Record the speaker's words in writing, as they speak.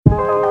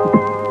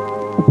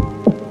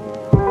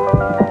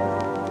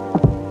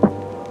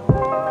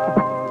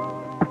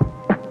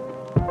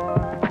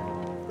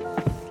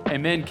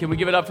Amen. Can we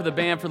give it up for the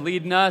band for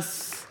leading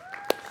us?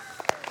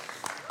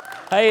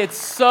 Hey, it's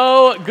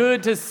so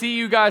good to see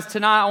you guys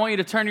tonight. I want you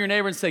to turn to your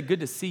neighbor and say,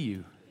 good to see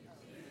you.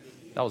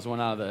 That was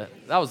right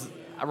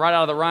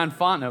out of the Ryan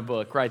Fontenot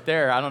book right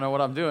there. I don't know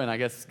what I'm doing. I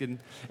guess.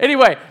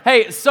 Anyway,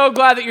 hey, so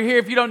glad that you're here.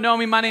 If you don't know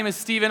me, my name is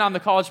Steven. I'm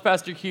the college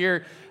pastor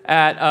here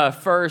at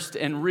First,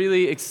 and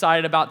really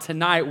excited about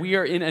tonight. We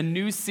are in a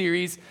new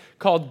series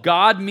called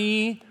God,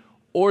 Me,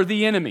 or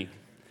the Enemy.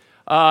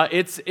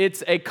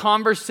 It's a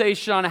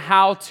conversation on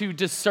how to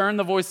discern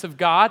the voice of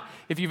God.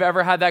 If you've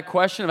ever had that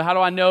question of how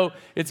do I know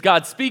it's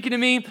God speaking to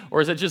me,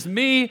 or is it just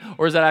me,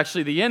 or is that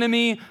actually the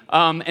enemy?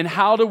 And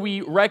how do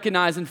we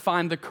recognize and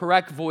find the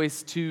correct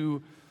voice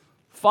to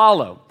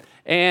follow?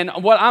 And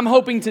what I'm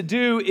hoping to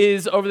do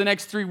is over the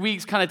next 3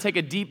 weeks kind of take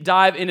a deep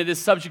dive into this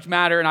subject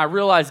matter. And I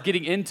realized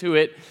getting into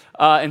it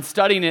and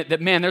studying it that,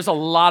 man, there's a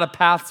lot of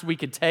paths we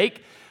could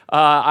take.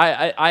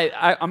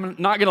 I'm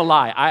not going to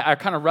lie. I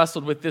kind of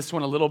wrestled with this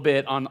one a little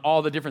bit on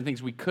all the different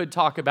things we could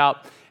talk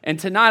about. And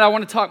tonight I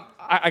want to talk,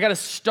 I got to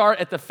start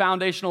at the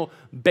foundational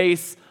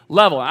base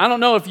level. I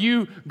don't know if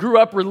you grew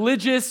up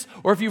religious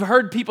or if you've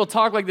heard people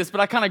talk like this, but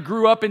I kind of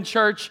grew up in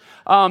church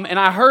and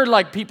I heard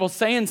like people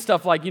saying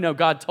stuff like, you know,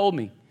 God told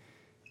me.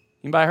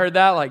 Anybody heard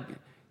that? Like,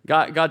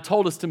 God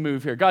told us to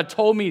move here. God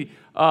told me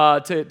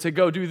to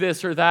go do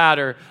this or that.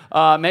 Or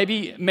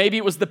maybe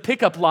it was the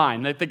pickup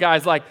line that the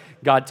guy's like,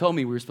 God told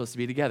me we were supposed to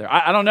be together.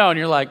 I don't know. And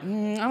you're like,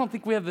 I don't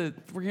think we're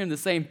hearing the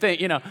same thing.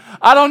 You know,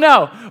 I don't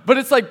know. But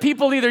it's like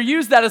people either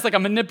use that as like a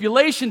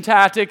manipulation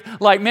tactic,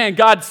 like, man,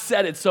 God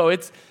said it. So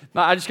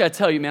I just got to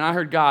tell you, man, I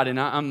heard God and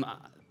I'm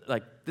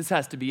like, this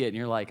has to be it. And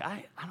you're like,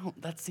 I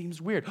don't, that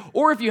seems weird.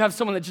 Or if you have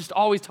someone that's just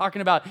always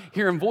talking about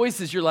hearing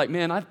voices, you're like,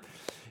 man, I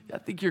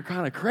think you're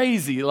kind of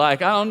crazy.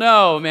 Like, I don't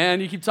know, man.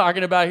 You keep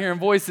talking about hearing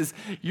voices.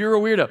 You're a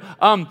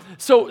weirdo.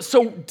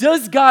 So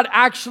does God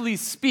actually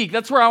speak?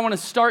 That's where I want to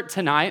start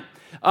tonight.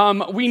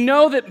 We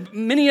know that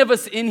many of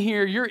us in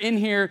here, you're in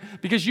here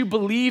because you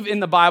believe in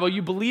the Bible,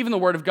 you believe in the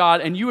Word of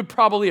God, and you would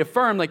probably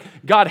affirm, like,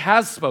 God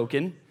has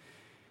spoken.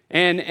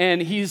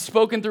 And He's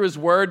spoken through His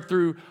Word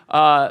through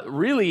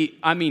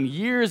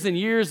years and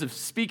years of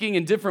speaking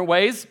in different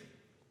ways.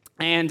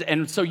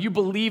 And so you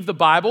believe the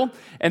Bible,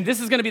 and this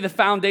is going to be the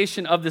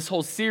foundation of this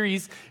whole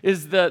series,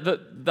 is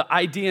the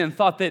idea and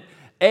thought that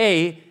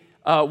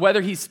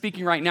whether He's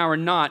speaking right now or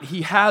not,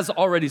 He has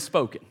already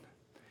spoken.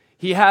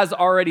 He has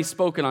already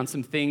spoken on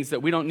some things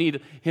that we don't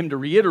need Him to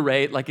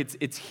reiterate, like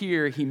it's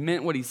here, He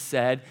meant what He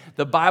said.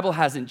 The Bible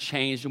hasn't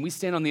changed, and we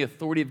stand on the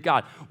authority of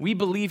God. We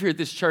believe here at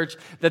this church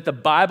that the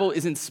Bible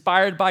is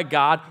inspired by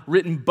God,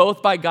 written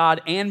both by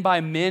God and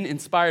by men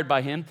inspired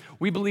by Him.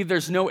 We believe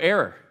there's no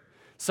error.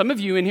 Some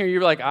of you in here,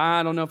 you're like,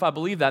 I don't know if I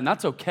believe that, and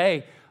that's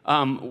okay.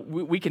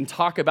 We can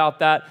talk about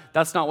that.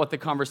 That's not what the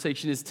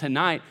conversation is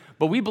tonight,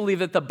 but we believe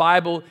that the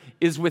Bible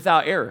is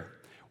without error.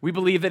 We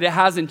believe that it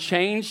hasn't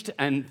changed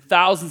in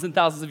thousands and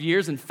thousands of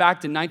years. In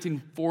fact, in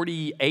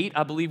 1948,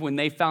 I believe, when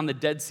they found the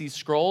Dead Sea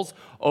Scrolls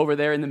over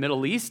there in the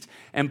Middle East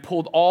and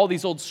pulled all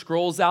these old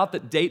scrolls out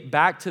that date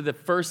back to the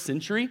first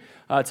century,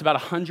 it's about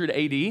 100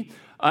 AD,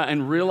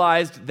 and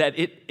realized that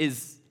it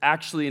is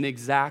actually an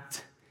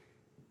exact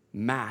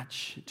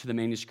match to the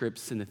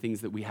manuscripts and the things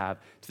that we have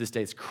to this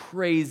day. It's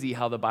crazy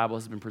how the Bible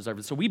has been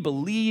preserved. So we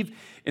believe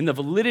in the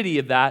validity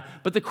of that.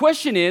 But the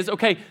question is,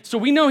 okay, so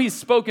we know He's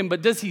spoken,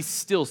 but does He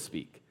still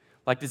speak?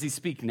 Like, does He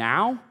speak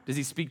now? Does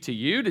He speak to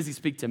you? Does He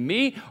speak to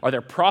me? Are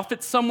there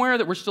prophets somewhere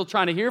that we're still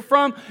trying to hear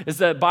from? Is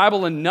the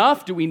Bible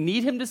enough? Do we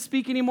need Him to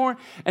speak anymore?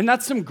 And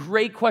that's some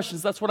great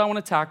questions. That's what I want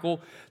to tackle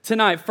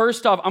tonight.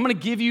 First off, I'm going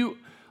to give you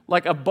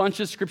like a bunch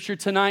of scripture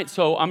tonight,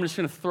 so I'm just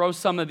going to throw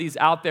some of these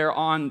out there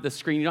on the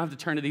screen. You don't have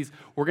to turn to these.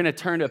 We're going to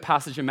turn to a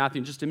passage in Matthew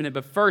in just a minute.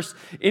 But first,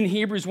 in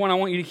Hebrews 1, I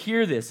want you to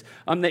hear this,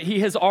 that He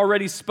has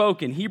already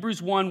spoken.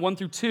 Hebrews 1, 1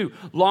 through 2.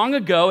 Long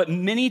ago, at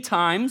many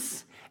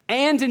times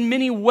and in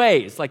many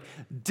ways, like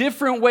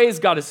different ways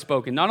God has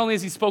spoken. Not only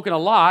has He spoken a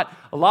lot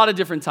of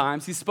different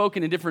times, He's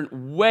spoken in different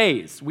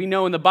ways. We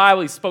know in the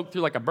Bible He spoke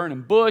through like a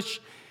burning bush.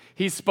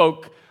 He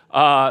spoke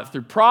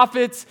through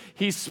prophets.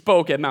 He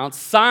spoke at Mount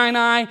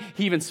Sinai.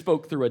 He even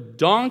spoke through a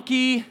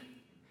donkey.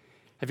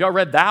 Have y'all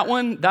read that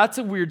one? That's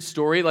a weird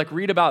story. Like,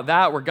 read about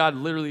that where God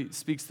literally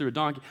speaks through a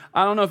donkey.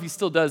 I don't know if He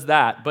still does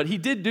that, but He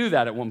did do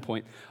that at one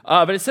point.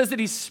 But it says that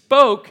He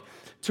spoke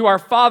to our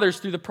fathers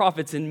through the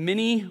prophets in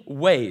many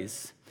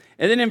ways.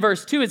 And then in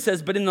verse 2 it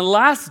says, but in the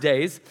last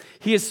days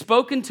He has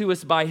spoken to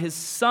us by His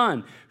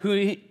Son,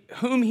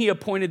 whom He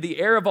appointed the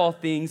heir of all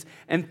things,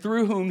 and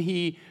through whom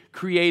He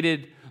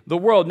created the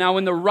world. Now,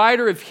 when the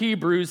writer of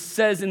Hebrews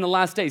says in the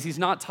last days, he's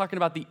not talking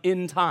about the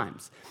end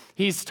times.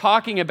 He's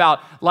talking about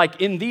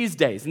like in these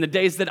days, in the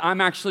days that I'm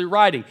actually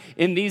writing.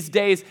 In these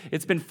days,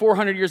 it's been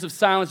 400 years of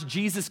silence.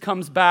 Jesus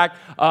comes back,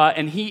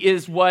 and He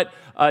is what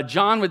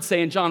John would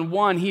say in John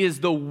 1. He is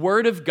the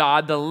Word of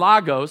God, the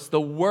Logos, the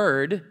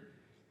Word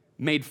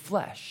made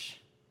flesh.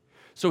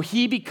 So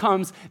He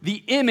becomes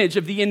the image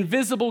of the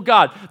invisible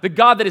God, the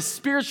God that is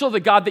spiritual, the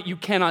God that you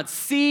cannot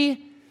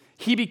see.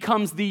 He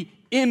becomes the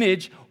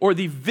image or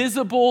the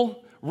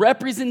visible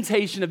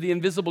representation of the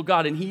invisible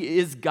God, and he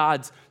is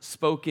God's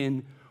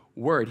spoken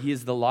word. He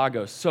is the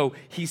Logos. So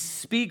he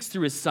speaks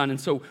through his Son, and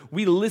so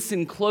we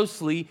listen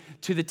closely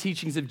to the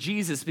teachings of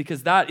Jesus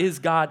because that is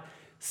God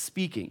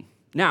speaking.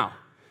 Now,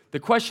 the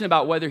question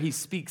about whether he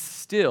speaks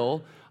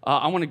still,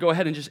 I want to go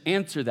ahead and just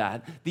answer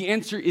that. The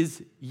answer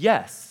is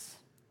yes.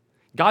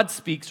 God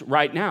speaks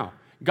right now.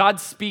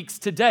 God speaks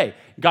today.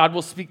 God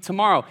will speak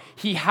tomorrow.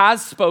 He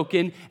has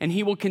spoken, and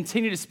he will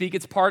continue to speak.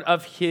 It's part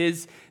of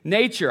his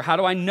nature. How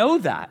do I know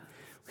that?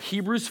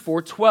 Hebrews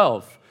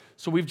 4:12.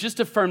 So we've just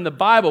affirmed the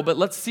Bible, but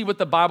let's see what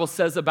the Bible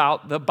says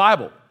about the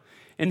Bible.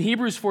 In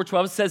Hebrews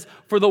 4:12, it says,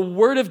 "For the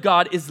word of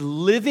God is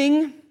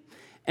living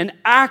and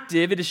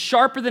active. It is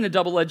sharper than a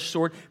double-edged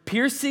sword,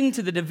 piercing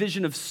to the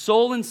division of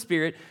soul and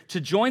spirit, to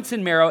joints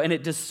and marrow, and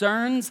it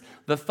discerns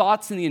the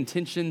thoughts and the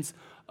intentions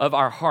of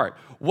our heart."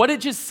 What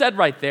it just said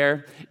right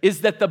there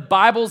is that the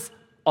Bible's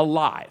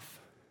alive.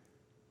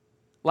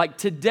 Like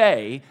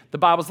today, the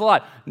Bible's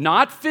alive.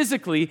 Not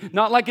physically,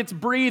 not like it's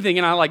breathing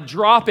and I like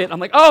drop it. I'm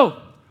like,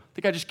 oh, I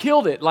think I just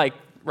killed it. Like,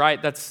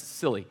 right? That's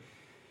silly.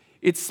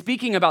 It's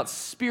speaking about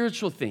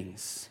spiritual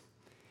things.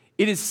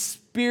 It is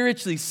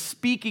spiritually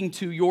speaking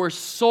to your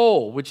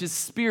soul, which is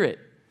spirit.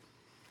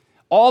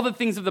 All the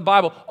things of the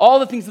Bible, all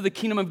the things of the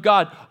kingdom of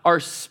God are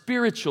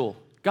spiritual.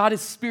 God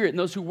is spirit, and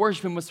those who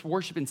worship him must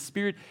worship in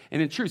spirit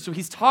and in truth. So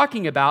he's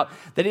talking about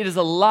that it is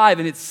alive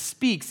and it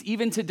speaks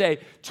even today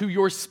to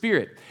your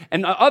spirit.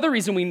 And the other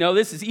reason we know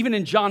this is even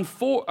in John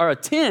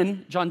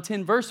 10,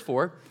 verse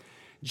 4,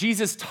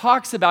 Jesus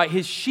talks about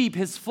his sheep,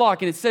 his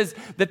flock, and it says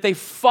that they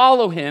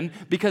follow him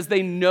because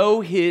they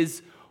know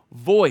his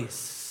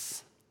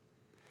voice.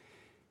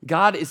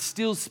 God is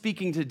still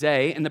speaking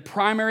today, and the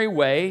primary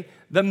way,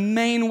 the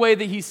main way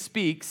that he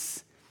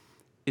speaks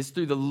is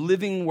through the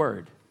living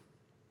word.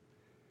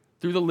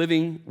 Through the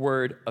living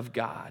word of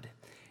God.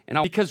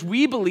 And because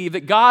we believe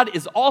that God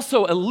is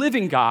also a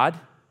living God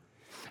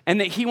and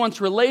that he wants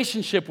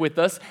relationship with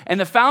us, and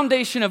the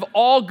foundation of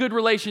all good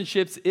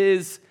relationships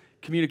is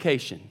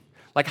communication.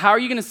 Like, how are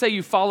you going to say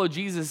you follow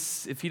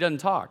Jesus if he doesn't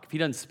talk, if he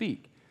doesn't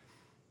speak?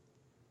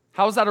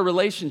 How is that a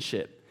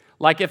relationship?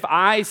 Like, if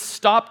I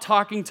stop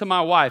talking to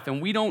my wife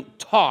and we don't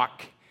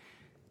talk,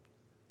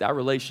 that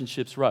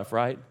relationship's rough,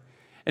 right?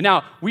 And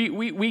now,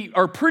 we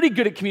are pretty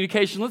good at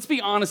communication. Let's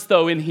be honest,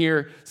 though, in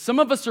here. Some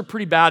of us are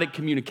pretty bad at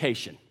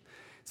communication.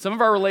 Some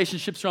of our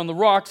relationships are on the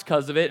rocks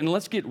because of it, and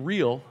let's get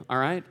real, all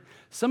right?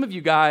 Some of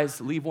you guys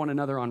leave one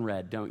another on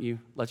red, don't you?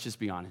 Let's just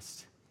be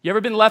honest. You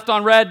ever been left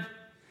on red?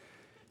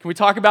 Can we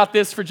talk about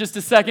this for just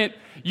a second?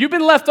 You've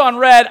been left on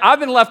red. I've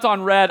been left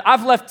on red.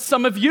 I've left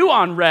some of you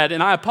on red,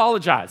 and I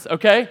apologize,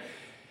 okay?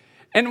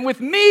 And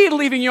with me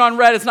leaving you on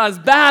red, it's not as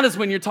bad as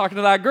when you're talking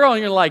to that girl,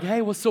 and you're like,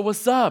 hey,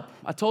 what's up?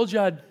 I told you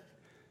I'd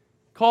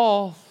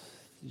call.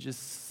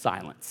 Just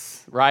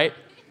silence, right?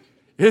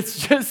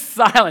 It's just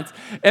silence.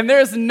 And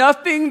there's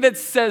nothing that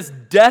says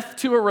death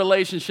to a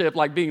relationship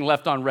like being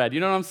left on red. You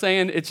know what I'm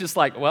saying? It's just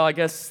like, well, I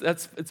guess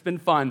it's been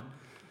fun.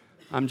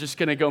 I'm just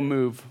going to go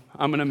move.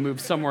 I'm going to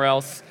move somewhere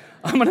else.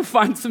 I'm going to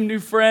find some new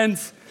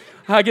friends.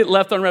 I get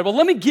left on red. Well,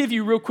 let me give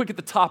you real quick at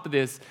the top of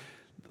this.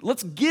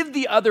 Let's give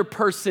the other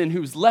person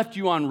who's left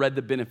you on red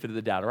the benefit of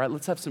the doubt, all right?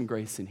 Let's have some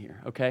grace in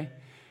here, okay?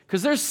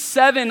 Because there's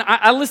 7,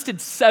 I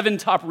listed 7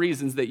 top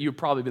reasons that you've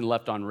probably been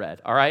left on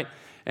red, all right?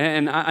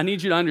 And I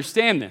need you to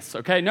understand this,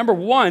 okay? Number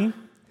 1,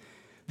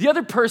 the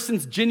other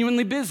person's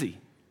genuinely busy.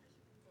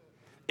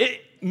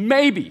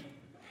 Maybe.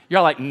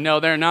 You're like, no,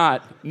 they're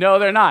not. No,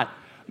 they're not.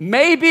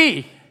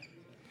 Maybe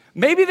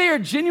they are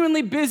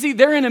genuinely busy.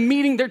 They're in a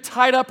meeting. They're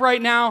tied up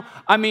right now.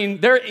 I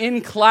mean, they're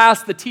in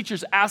class. The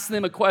teacher's asking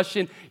them a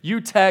question. You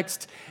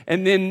text,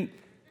 and then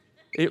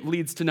it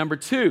leads to number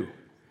 2.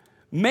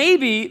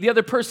 Maybe the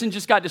other person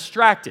just got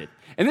distracted.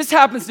 And this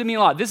happens to me a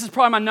lot. This is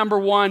probably my number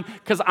 1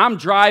 because I'm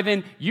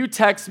driving. You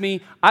text me.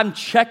 I'm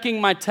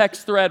checking my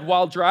text thread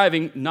while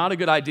driving. Not a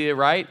good idea,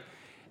 right?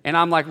 And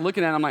I'm like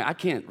looking at it. I'm like, I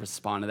can't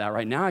respond to that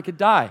right now. I could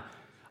die.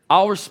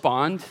 I'll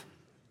respond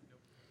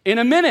in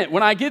a minute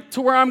when I get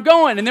to where I'm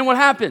going. And then what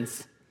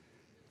happens?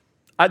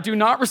 I do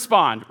not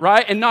respond,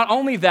 right? And not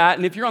only that,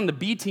 and if you're on the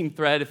B team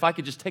thread, if I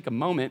could just take a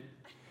moment,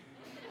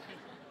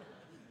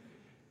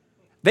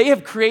 they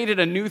have created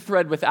a new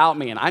thread without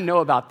me, and I know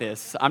about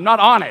this. I'm not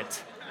on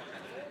it.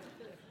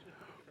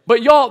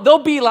 But y'all,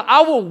 they'll be like,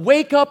 I will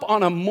wake up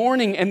on a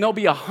morning and there'll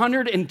be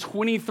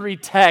 123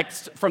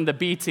 texts from the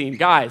B team.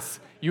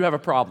 Guys, you have a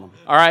problem,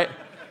 all right?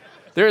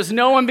 There's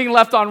no one being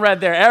left on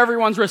red there.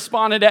 Everyone's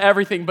responded to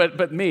everything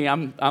but me.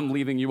 I'm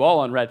leaving you all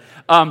on red.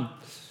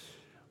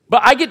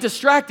 But I get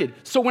distracted.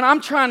 So when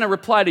I'm trying to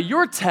reply to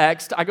your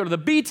text, I go to the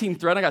B team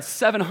thread. I got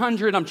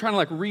 700. I'm trying to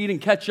like read and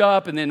catch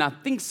up. And then I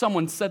think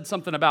someone said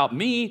something about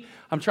me.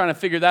 I'm trying to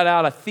figure that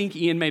out. I think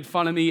Ian made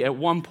fun of me at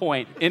one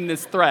point in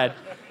this thread.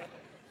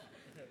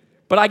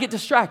 But I get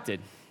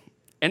distracted.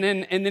 And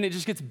then it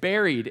just gets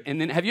buried. And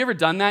then have you ever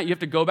done that? You have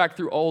to go back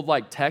through old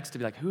like text to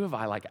be like, who have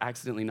I like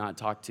accidentally not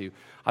talked to?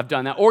 I've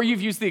done that. Or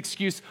you've used the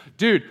excuse,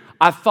 dude,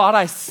 I thought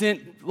I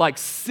sent like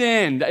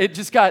send.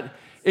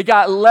 It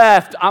got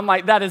left. I'm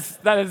like, that is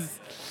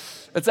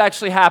It's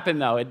actually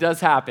happened, though. It does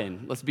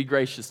happen. Let's be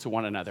gracious to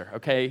one another,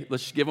 okay?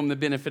 Let's give them the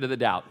benefit of the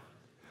doubt.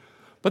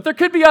 But there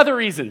could be other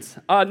reasons.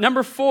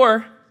 Number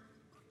 4,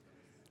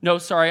 no,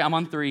 sorry, I'm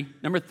on 3.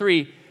 Number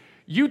 3,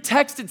 you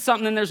texted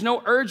something and there's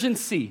no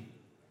urgency.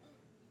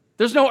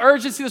 There's no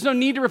urgency. There's no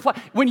need to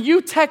reply. When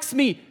you text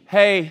me,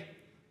 hey,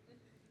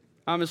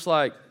 I'm just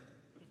like,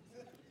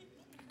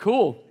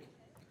 cool.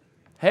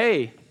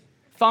 Hey,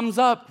 thumbs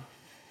up.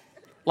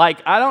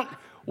 Like,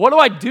 what do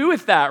I do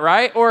with that,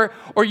 right? Or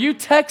you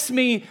text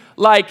me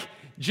like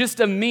just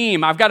a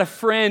meme. I've got a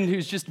friend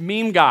who's just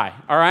meme guy,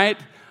 all right?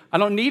 I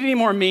don't need any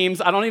more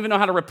memes. I don't even know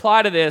how to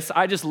reply to this.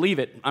 I just leave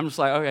it. I'm just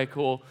like, okay,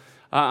 cool.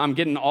 I'm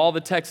getting all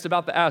the text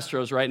about the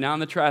Astros right now in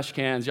the trash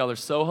cans. Y'all are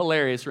so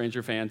hilarious,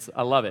 Ranger fans.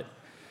 I love it.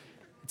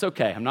 It's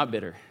okay. I'm not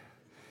bitter.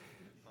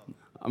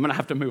 I'm going to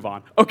have to move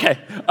on. Okay.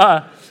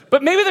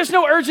 But maybe there's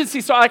no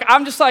urgency. So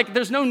I'm just like,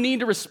 there's no need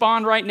to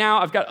respond right now.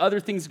 I've got other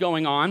things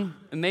going on.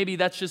 And maybe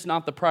that's just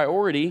not the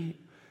priority.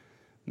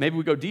 Maybe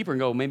we go deeper and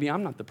go, maybe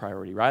I'm not the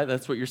priority, right?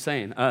 That's what you're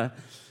saying.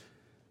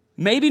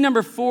 Maybe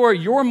number 4,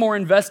 you're more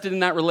invested in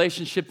that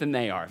relationship than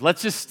they are.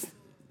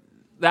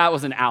 That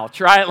was an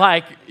ouch, right?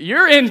 Like,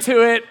 you're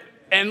into it,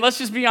 and let's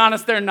just be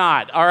honest, they're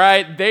not, all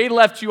right? They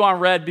left you on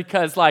red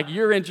because, like,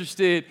 you're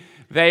interested,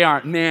 they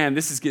aren't. Man,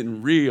 this is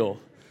getting real.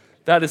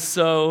 That is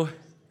so,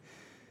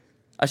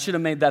 I should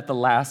have made that the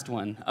last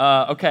one.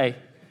 Okay.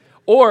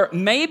 Or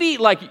maybe,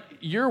 like,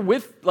 you're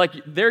with, like,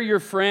 they're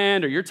your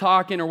friend or you're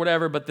talking or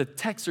whatever, but the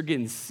texts are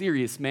getting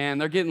serious, man.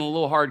 They're getting a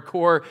little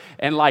hardcore,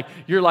 and, like,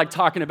 you're, like,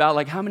 talking about,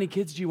 like, how many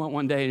kids do you want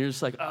one day? And you're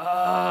just like,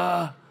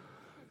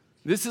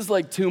 this is,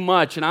 like, too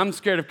much, and I'm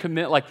scared of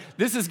commit. Like,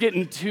 this is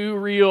getting too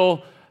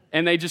real,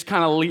 and they just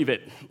kind of leave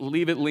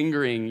it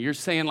lingering. You're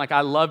saying, like,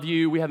 I love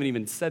you. We haven't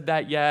even said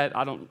that yet.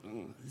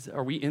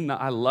 Are we in the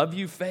I love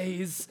you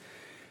phase?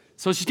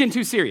 So it's just getting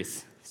too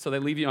serious. So they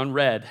leave you on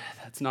red.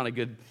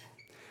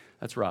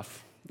 That's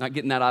rough. Not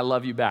getting that I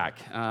love you back.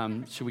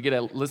 Should we get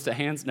a list of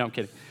hands? No, I'm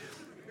kidding.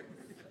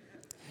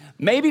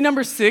 Maybe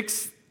number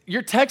 6,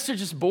 your texts are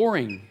just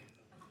boring.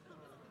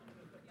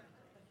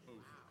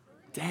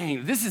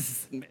 Dang, this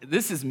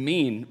is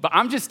mean, but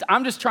I'm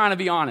just trying to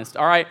be honest,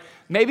 all right?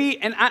 Maybe,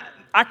 and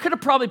I could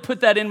have probably put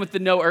that in with the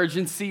no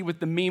urgency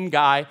with the meme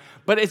guy,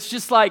 but it's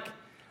just like,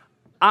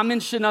 I'm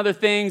interested in other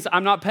things.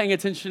 I'm not paying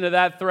attention to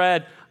that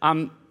thread.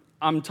 I'm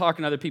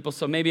talking to other people,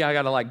 so maybe I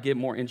got to, like, get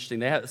more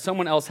interesting.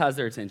 Someone else has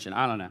their attention.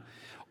 I don't know.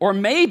 Or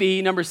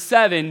maybe, number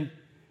 7,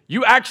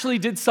 you actually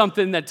did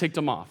something that ticked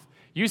them off.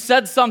 You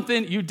said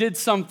something, you did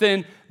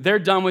something, they're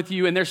done with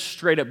you, and they're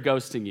straight up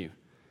ghosting you.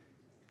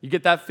 You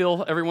get that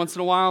feel every once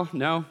in a while?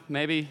 No?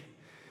 Maybe?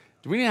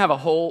 We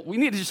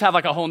need to just have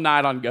like a whole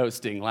night on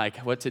ghosting, like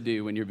what to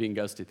do when you're being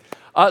ghosted.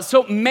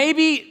 So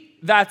maybe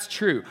that's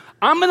true.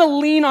 I'm going to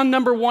lean on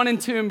number 1 and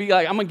 2 and be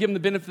like, I'm going to give them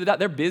the benefit of the doubt.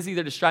 They're busy,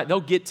 they're distracted. They'll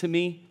get to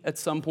me at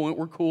some point.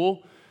 We're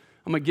cool.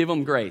 I'm going to give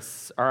them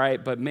grace, all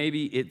right? But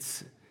maybe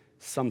it's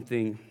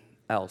something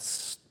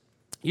else.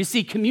 You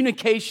see,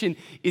 communication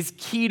is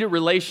key to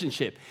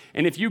relationship.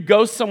 And if you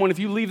ghost someone, if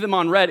you leave them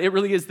on red, it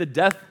really is the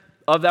death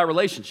of that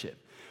relationship.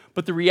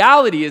 But the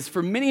reality is,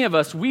 for many of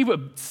us, we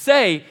would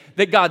say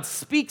that God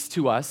speaks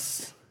to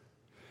us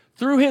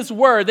through his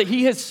word, that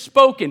he has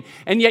spoken.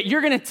 And yet you're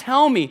going to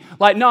tell me,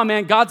 like, no,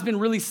 man, God's been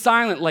really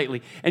silent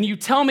lately. And you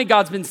tell me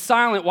God's been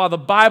silent while the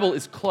Bible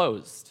is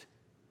closed.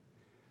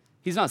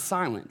 He's not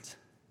silent.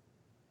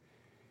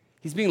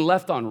 He's being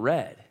left on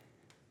red.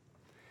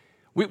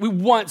 We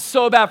want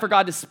so bad for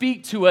God to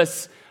speak to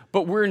us,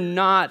 but we're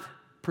not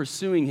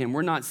pursuing him.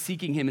 We're not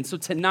seeking him. And so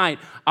tonight,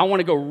 I want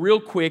to go real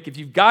quick. If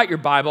you've got your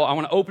Bible, I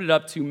want to open it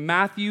up to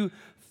Matthew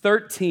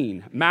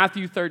 13.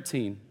 Matthew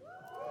 13.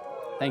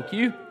 Thank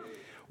you.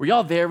 Were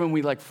y'all there when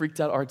we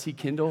freaked out RT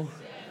Kendall?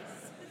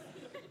 Yes.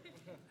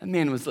 That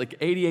man was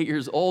 88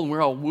 years old, and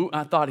we're all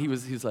I thought he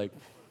was like,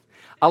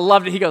 I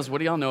loved it. He goes, what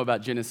do y'all know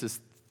about Genesis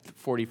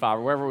 45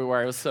 or wherever we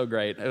were? It was so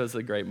great. It was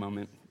a great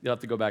moment. You'll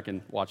have to go back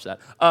and watch that.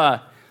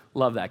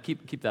 Love that.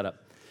 Keep that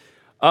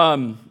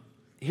up.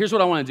 Here's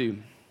what I want to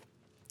do.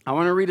 I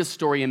want to read a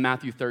story in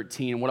Matthew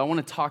 13, and what I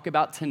want to talk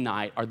about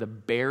tonight are the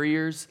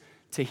barriers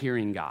to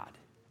hearing God.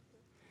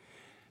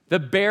 The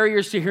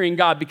barriers to hearing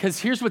God, because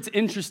here's what's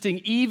interesting.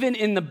 Even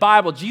in the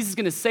Bible, Jesus is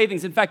going to say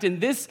things. In fact, in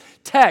this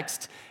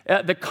text,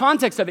 the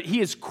context of it,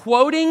 he is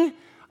quoting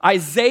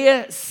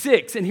Isaiah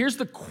 6, and here's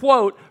the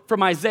quote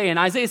from Isaiah. In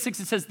Isaiah 6,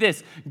 it says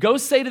this, go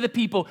say to the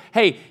people,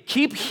 hey,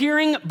 keep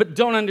hearing, but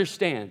don't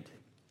understand.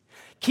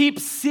 Keep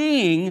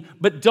seeing,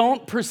 but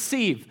don't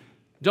perceive.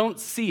 Don't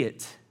see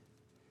it.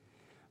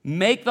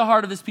 Make the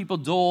heart of this people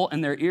dull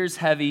and their ears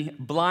heavy,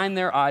 blind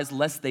their eyes,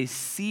 lest they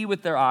see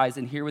with their eyes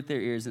and hear with their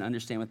ears and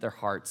understand with their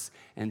hearts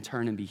and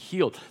turn and be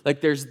healed.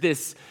 There's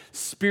this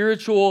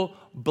spiritual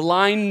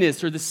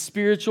blindness or the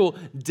spiritual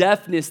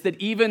deafness that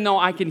even though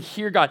I can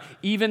hear God,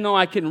 even though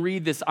I can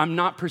read this, I'm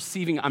not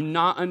perceiving, I'm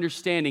not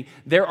understanding.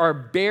 There are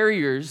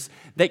barriers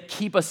that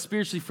keep us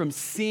spiritually from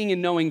seeing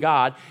and knowing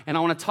God, and I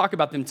want to talk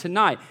about them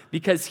tonight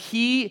because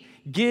he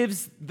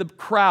gives the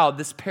crowd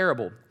this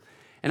parable.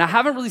 And I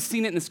haven't really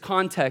seen it in this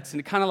context, and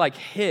it kind of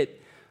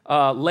hit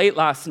late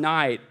last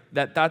night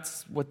that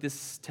that's what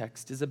this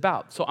text is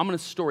about. So I'm going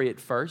to story it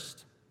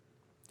first.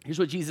 Here's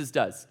what Jesus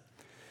does.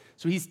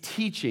 So he's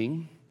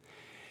teaching,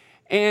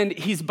 and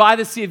he's by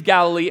the Sea of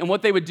Galilee, and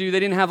what they would do, they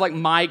didn't have like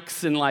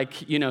mics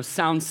and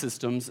sound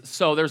systems.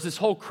 So there's this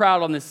whole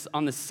crowd on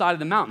this side of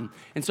the mountain.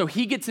 And so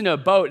he gets into a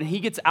boat, and he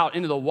gets out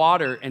into the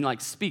water and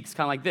speaks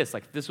kind of like this.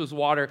 Like if this was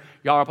water,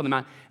 y'all are up on the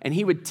mountain. And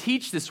he would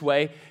teach this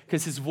way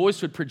because his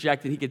voice would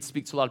project and he could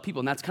speak to a lot of people.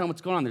 And that's kind of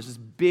what's going on. There's this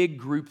big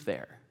group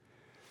there.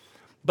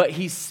 But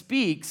he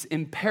speaks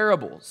in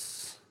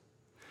parables,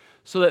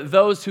 so that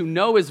those who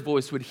know his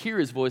voice would hear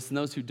his voice and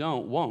those who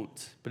don't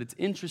won't. But it's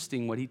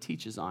interesting what he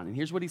teaches on. And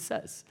here's what he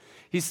says.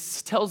 He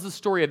tells the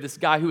story of this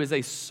guy who is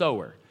a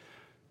sower.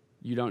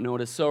 You don't know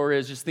what a sower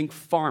is, just think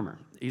farmer.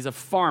 He's a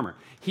farmer.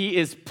 He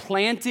is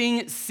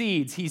planting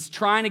seeds. He's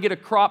trying to get a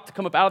crop to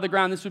come up out of the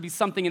ground. This would be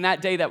something in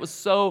that day that was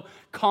so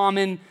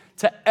common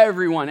to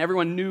everyone.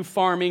 Everyone knew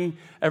farming.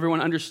 Everyone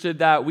understood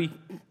that. We're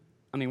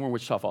in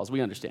Wichita Falls. We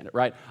understand it,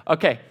 right?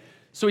 Okay.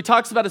 So he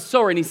talks about a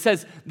sower, and he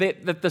says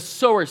that the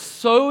sower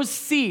sows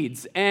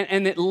seeds,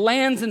 and it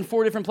lands in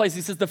 4 different places.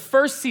 He says the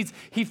first seeds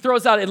he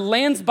throws out, it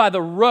lands by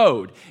the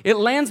road. It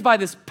lands by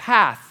this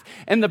path.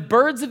 And the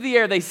birds of the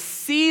air, they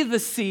see the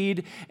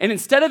seed, and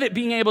instead of it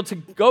being able to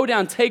go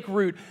down, take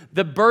root,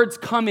 the birds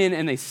come in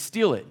and they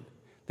steal it.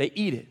 They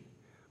eat it.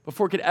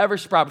 Before it could ever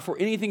sprout, before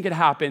anything could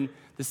happen,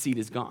 the seed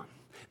is gone.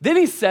 Then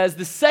he says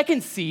the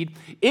second seed,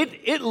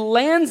 it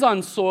lands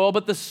on soil,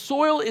 but the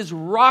soil is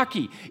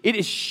rocky. It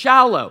is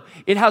shallow.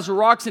 It has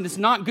rocks, and it's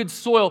not good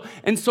soil.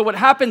 And so what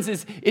happens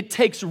is it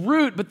takes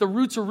root, but the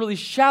roots are really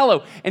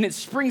shallow, and it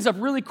springs up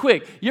really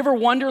quick. You ever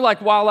wonder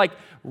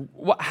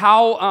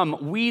how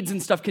weeds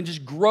and stuff can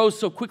just grow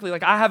so quickly?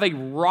 Like I have a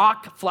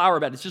rock flower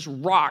bed. It's just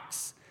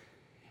rocks.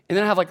 And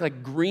then I have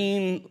like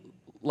green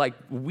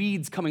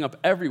weeds coming up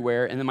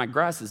everywhere, and then my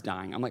grass is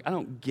dying. I'm like, I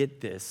don't get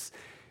this.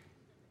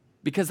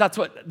 Because that's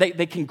what,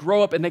 they can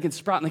grow up and they can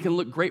sprout and they can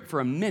look great for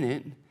a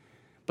minute.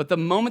 But the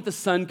moment the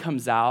sun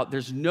comes out,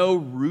 there's no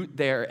root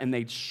there and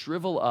they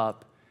shrivel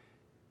up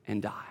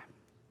and die.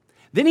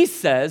 Then he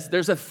says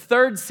there's a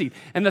third seed.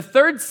 And the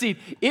third seed,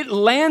 it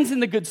lands in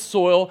the good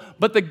soil,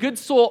 but the good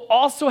soil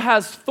also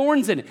has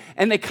thorns in it.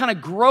 And they kind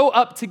of grow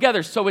up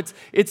together. So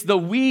it's the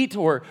wheat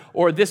or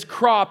this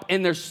crop,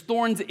 and there's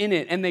thorns in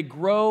it. And they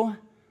grow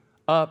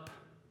up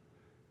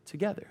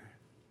together.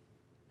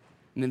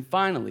 And then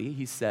finally,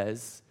 he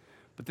says,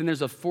 but then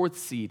there's a fourth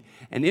seed,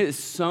 and it is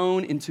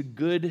sown into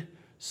good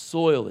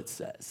soil, it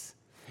says.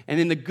 And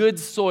in the good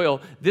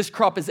soil, this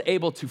crop is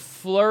able to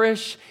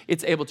flourish,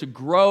 it's able to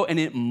grow, and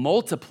it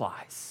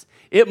multiplies.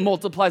 It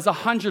multiplies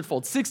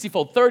 100-fold,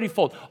 60-fold,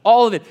 30-fold.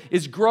 All of it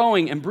is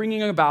growing and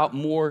bringing about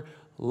more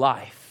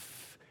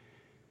life.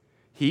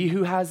 He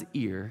who has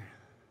ear,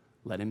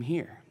 let him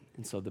hear.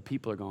 And so the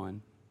people are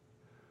going,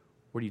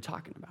 what are you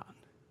talking about?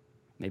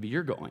 Maybe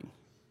you're going,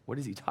 what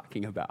is he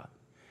talking about?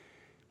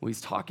 Well, he's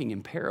talking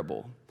in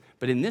parable.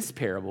 But in this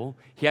parable,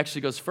 he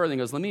actually goes further and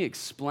goes, let me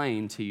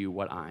explain to you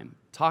what I'm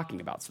talking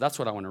about. So that's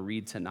what I want to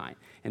read tonight.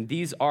 And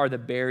these are the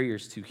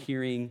barriers to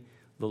hearing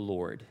the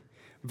Lord.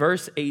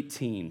 Verse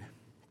 18.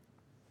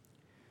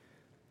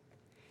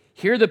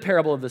 Hear the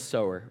parable of the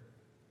sower.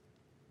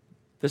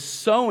 The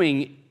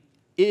sowing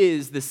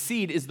is, the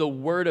seed is the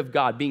word of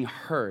God being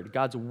heard,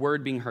 God's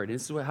word being heard. And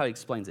this is how he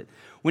explains it.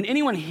 When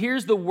anyone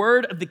hears the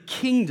word of the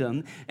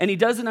kingdom and he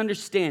doesn't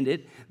understand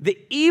it, the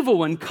evil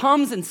one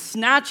comes and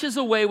snatches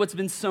away what's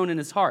been sown in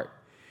his heart.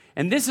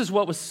 And this is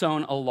what was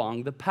sown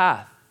along the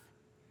path.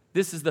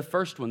 This is the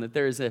first one, that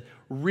there is a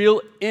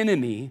real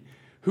enemy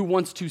who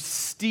wants to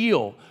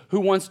steal, who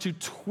wants to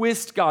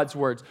twist God's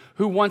words,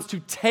 who wants to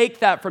take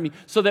that from you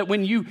so that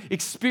when you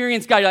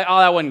experience God, you're like, oh,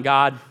 that wasn't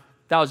God.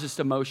 That was just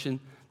emotion.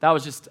 I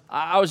was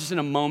just in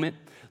a moment.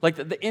 Like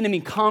the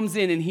enemy comes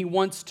in and he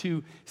wants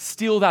to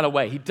steal that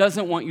away. He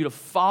doesn't want you to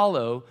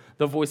follow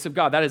the voice of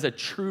God. That is a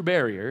true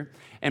barrier.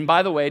 And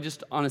by the way,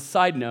 just on a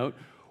side note,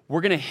 we're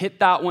going to hit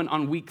that one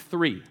on week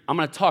 3. I'm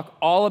going to talk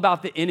all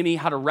about the enemy,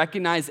 how to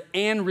recognize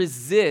and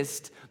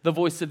resist the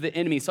voice of the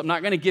enemy. So I'm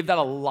not going to give that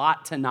a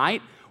lot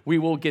tonight. We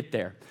will get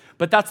there.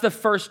 But that's the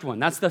first one.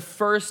 That's the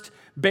first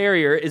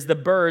barrier, is the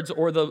birds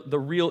or the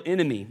real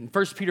enemy. In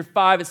 1 Peter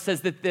 5, it says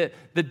that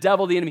the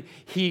devil, the enemy,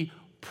 he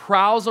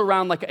prowls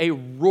around like a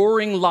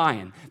roaring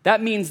lion.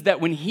 That means that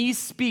when he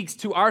speaks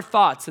to our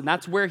thoughts, and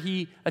that's where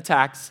he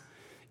attacks,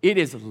 it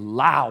is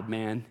loud,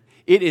 man.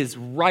 It is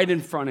right in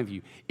front of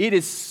you. It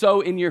is so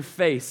in your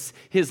face.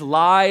 His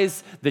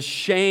lies, the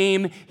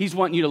shame, he's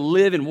wanting you to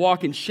live and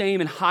walk in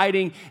shame and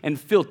hiding and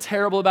feel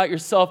terrible about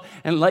yourself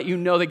and let you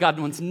know that God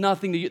wants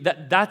nothing to you.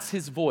 That's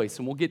his voice,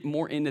 and we'll get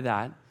more into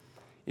that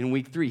in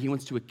week 3. He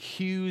wants to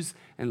accuse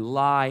and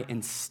lie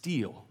and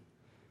steal,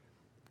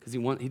 because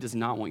he does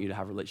not want you to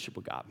have a relationship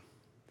with God.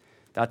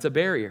 That's a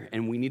barrier,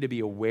 and we need to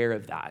be aware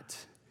of that.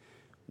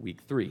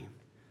 Week 3,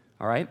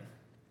 all right?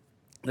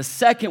 The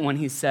second one,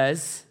 he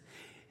says,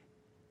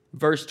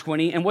 Verse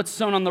 20, and what's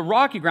sown on the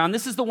rocky ground,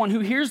 this is the one who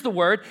hears the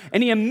word,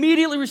 and he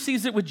immediately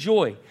receives it with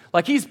joy.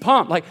 Like he's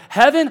pumped. Like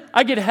heaven,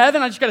 I get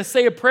heaven. I just got to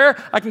say a prayer.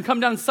 I can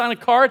come down and sign a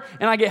card,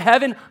 and I get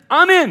heaven.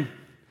 I'm in.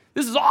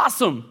 This is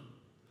awesome.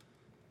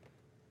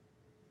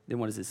 Then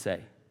what does it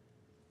say?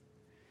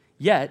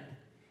 Yet,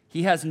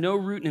 he has no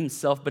root in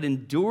himself, but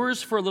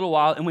endures for a little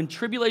while, and when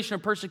tribulation or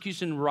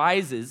persecution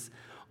rises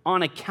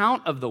on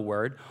account of the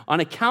word,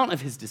 on account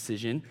of his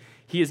decision,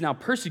 he is now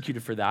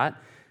persecuted for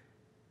that.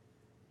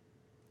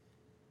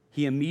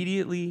 He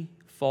immediately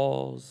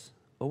falls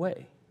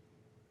away.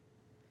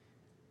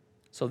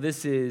 So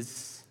this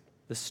is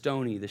the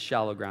stony, the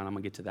shallow ground. I'm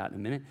going to get to that in a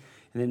minute.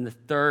 And then the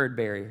third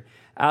barrier.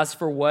 As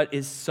for what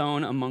is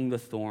sown among the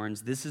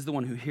thorns, this is the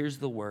one who hears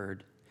the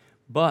word,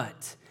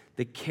 but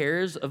the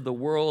cares of the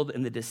world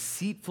and the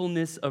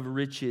deceitfulness of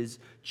riches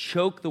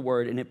choke the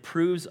word, and it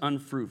proves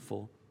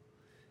unfruitful.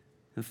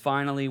 And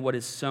finally, what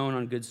is sown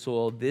on good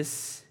soil,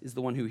 this is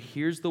the one who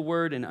hears the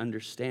word and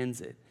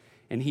understands it.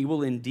 And he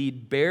will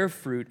indeed bear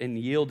fruit and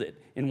yield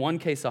it. In one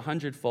case,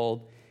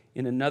 100-fold.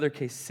 In another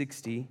case,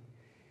 60.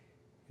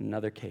 In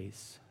another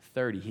case,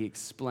 30. He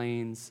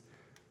explains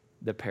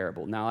the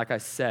parable. Now, like I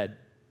said,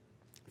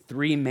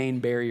 3 main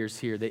barriers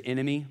here. The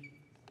enemy,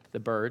 the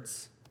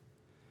birds.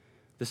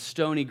 The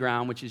stony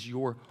ground, which is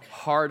your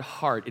hard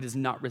heart. It is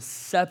not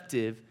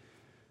receptive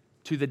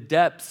to the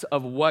depths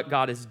of what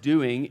God is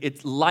doing.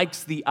 It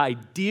likes the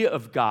idea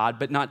of God,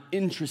 but not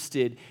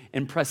interested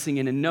in pressing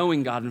in and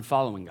knowing God and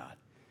following God.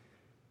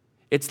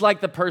 It's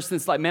like the person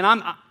that's like,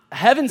 man,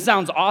 heaven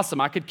sounds awesome.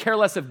 I could care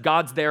less if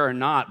God's there or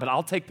not, but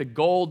I'll take the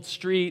gold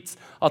streets.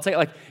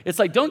 It's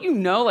like, don't you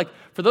know, like,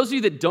 for those of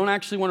you that don't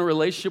actually want a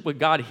relationship with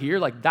God here,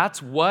 like, that's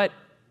what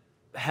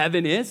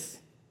heaven is.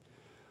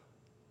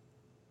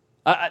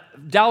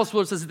 Dallas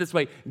Willard says it this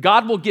way: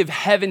 God will give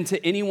heaven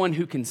to anyone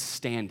who can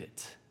stand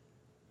it,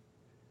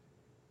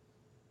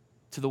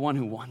 to the one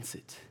who wants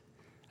it.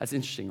 That's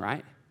interesting,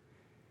 right?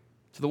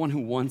 To the one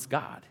who wants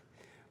God.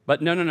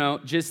 But no,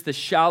 just the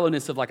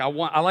shallowness of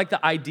I like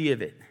the idea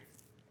of it.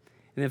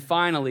 And then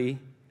finally,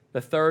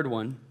 the third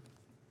one,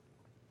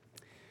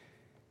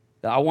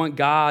 that I want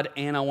God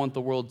and I want the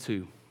world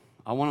too.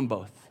 I want them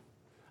both.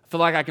 I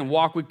feel like I can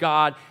walk with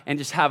God and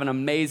just have an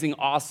amazing,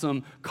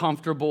 awesome,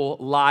 comfortable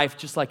life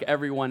just like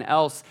everyone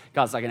else.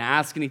 God's not going to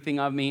ask anything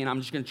of me, and I'm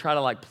just going to try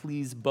to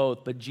please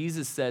both. But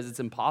Jesus says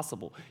it's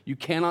impossible. You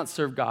cannot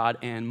serve God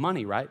and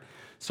money, right?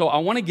 So I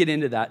want to get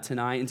into that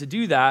tonight. And to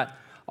do that,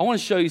 I want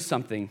to show you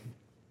something.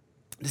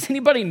 Does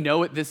anybody know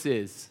what this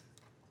is?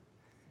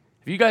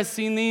 Have you guys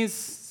seen these?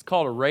 It's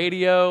called a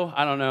radio.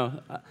 I don't know.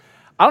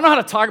 I don't know how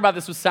to talk about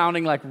this with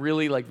sounding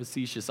really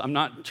facetious. I'm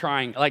not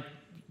trying.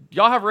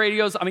 Y'all have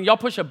radios? I mean, y'all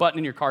push a button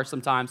in your car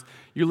sometimes.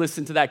 You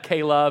listen to that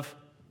K-Love,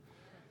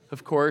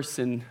 of course.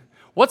 And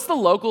what's the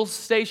local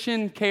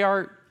station?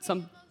 KMOC,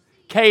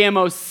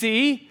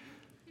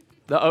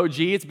 the OG.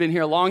 It's been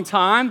here a long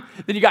time.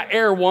 Then you got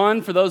Air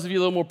One, for those of you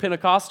a little more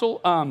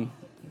Pentecostal.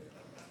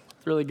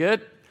 It's really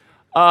good.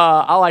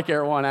 I like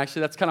Air One,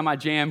 actually. That's kind of my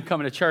jam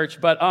coming to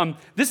church. But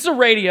this is a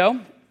radio.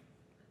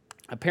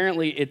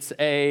 Apparently, it's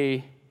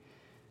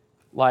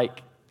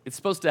it's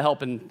supposed to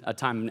help in a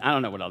time, I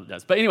don't know what else it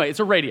does. But anyway,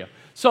 it's a radio.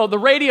 So the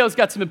radio's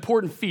got some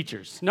important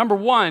features. Number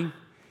one,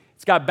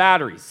 it's got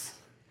batteries.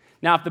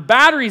 Now, if the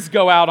batteries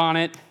go out on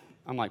it,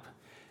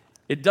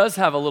 it does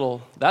have a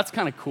little, that's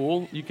kind of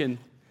cool. You can,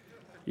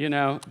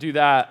 do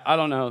that. I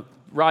don't know.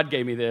 Rod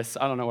gave me this.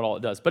 I don't know what all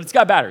it does. But it's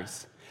got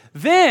batteries.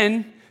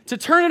 Then, to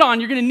turn it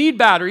on, you're going to need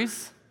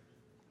batteries,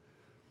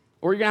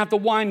 or you're going to have to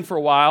whine for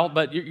a while,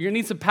 but you're going to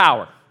need some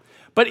power.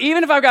 But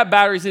even if I've got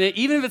batteries in it,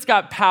 even if it's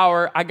got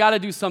power, I got to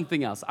do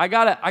something else. I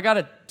got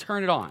to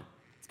turn it on.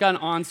 It's got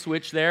an on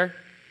switch there,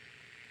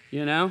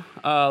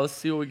 Let's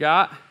see what we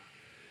got.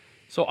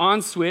 So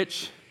on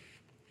switch.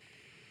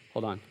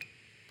 Hold on.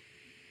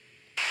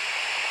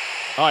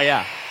 Oh,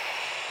 yeah.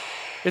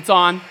 It's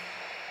on.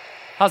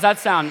 How's that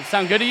sound?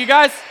 Sound good to you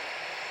guys?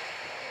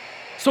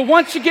 So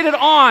once you get it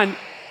on,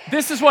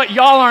 this is what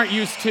y'all aren't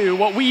used to,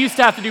 what we used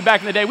to have to do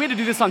back in the day. We had to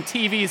do this on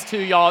TVs too,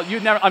 y'all.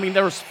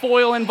 There was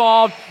foil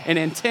involved and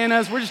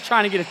antennas. We're just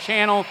trying to get a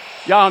channel.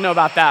 Y'all don't know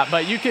about that,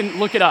 but you can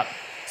look it up.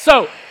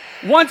 So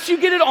once you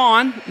get it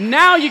on,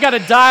 now you got to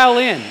dial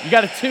in. You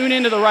got to tune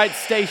into the right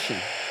station.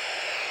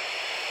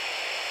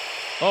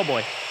 Oh,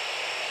 boy.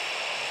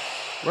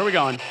 Where are we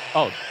going?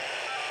 Oh.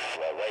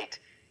 Well, right,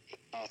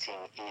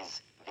 eating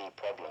is the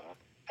problem,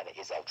 and it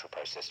is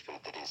ultra-processed food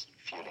that is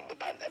fueling the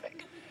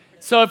pandemic.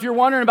 So if you're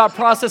wondering about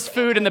processed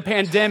food and the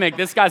pandemic,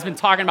 this guy's been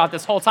talking about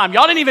this whole time.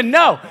 Y'all didn't even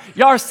know.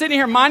 Y'all are sitting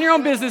here, mind your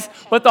own business,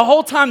 but the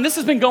whole time this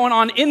has been going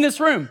on in this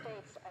room.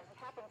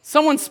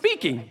 Someone's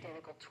speaking.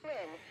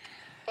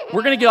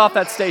 We're going to get off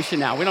that station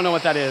now. We don't know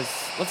what that is.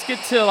 Let's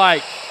get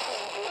to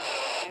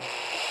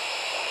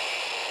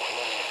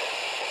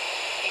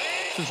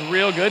This is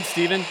real good,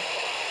 Steven.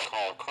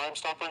 Call Crime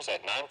Stoppers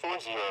at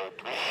 940-3.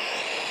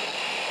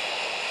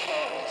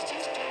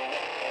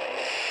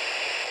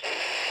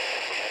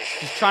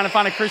 Just trying to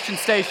find a Christian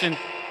station.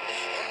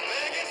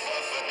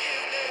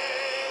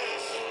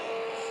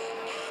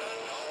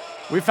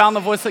 We found the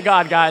voice of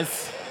God,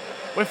 guys.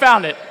 We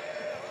found it.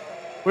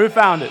 We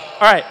found it.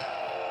 All right.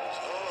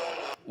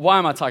 Why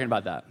am I talking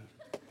about that?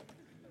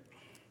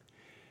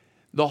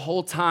 The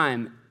whole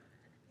time,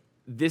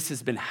 this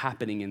has been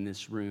happening in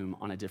this room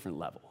on a different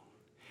level.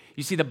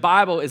 You see, the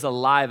Bible is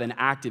alive and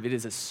active. It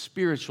is a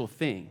spiritual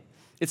thing.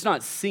 It's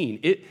not seen.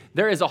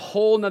 There is a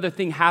whole nother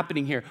thing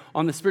happening here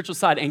on the spiritual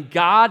side, and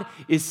God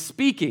is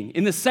speaking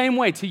in the same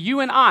way to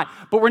you and I,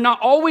 but we're not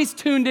always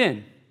tuned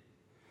in.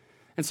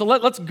 And so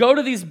let's go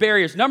to these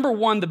barriers. Number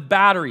one, the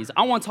batteries.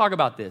 I want to talk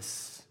about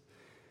this.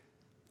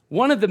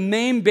 One of the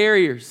main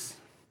barriers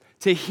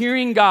to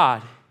hearing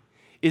God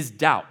is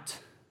doubt.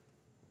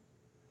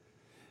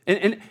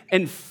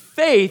 And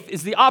faith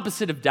is the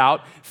opposite of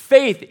doubt.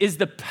 Faith is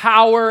the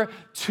power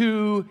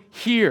to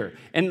hear.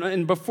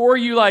 And before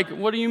you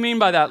what do you mean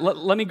by that?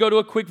 Let me go to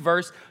a quick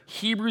verse.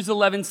 Hebrews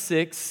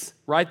 11:6.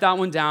 Write that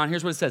one down.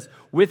 Here's what it says.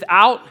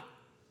 Without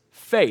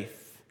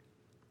faith,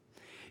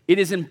 it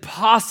is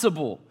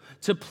impossible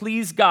to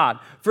please God.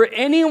 For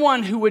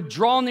anyone who would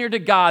draw near to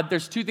God,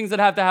 there's two things that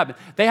have to happen.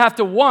 They have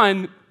to,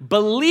 one,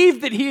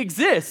 believe that he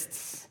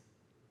exists,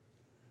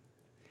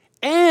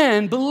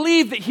 and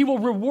believe that he will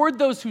reward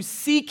those who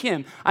seek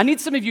him. I need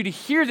some of you to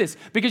hear this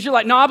because you're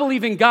like, no, I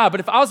believe in God.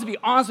 But if I was to be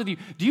honest with you,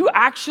 do you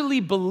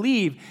actually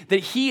believe that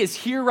he is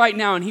here right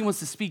now and he wants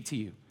to speak to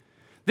you?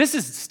 This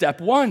is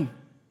step one.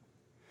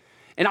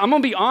 And I'm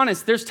going to be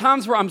honest, there's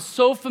times where I'm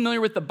so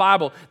familiar with the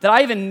Bible that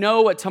I even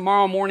know what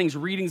tomorrow morning's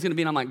reading is going to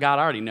be. And I'm like, God,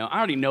 I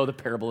already know the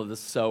parable of the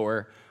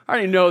sower. I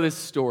already know this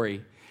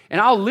story.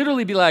 And I'll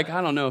literally be like,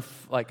 I don't know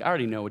if, I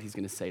already know what he's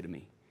going to say to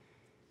me.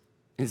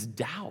 And it's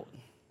doubt.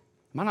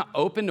 Am I not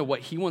open to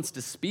what he wants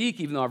to speak,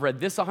 even though I've read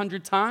this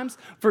 100 times?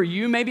 For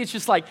you, maybe it's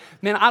just like,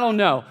 man, I don't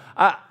know.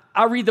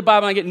 I read the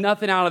Bible and I get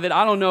nothing out of it.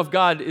 I don't know if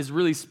God is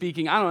really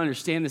speaking. I don't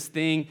understand this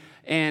thing.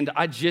 And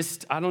I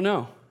don't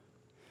know.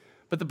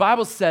 But the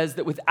Bible says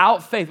that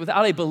without faith,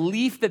 without a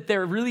belief that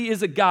there really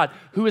is a God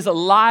who is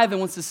alive and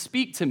wants to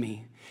speak to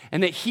me,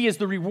 and that he is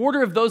the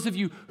rewarder of those of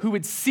you who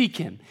would seek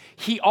him,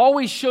 he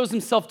always shows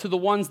himself to the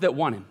ones that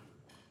want him.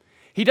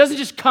 He doesn't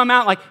just come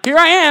out like, here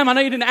I am. I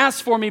know you didn't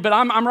ask for me, but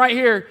I'm right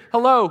here.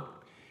 Hello.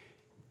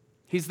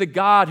 He's the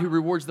God who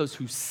rewards those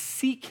who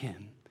seek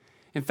him.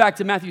 In fact,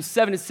 in Matthew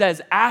 7, it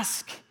says,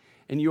 ask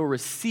and you'll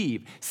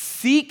receive.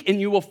 Seek and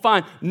you will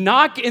find.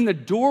 Knock and the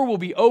door will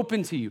be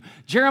open to you.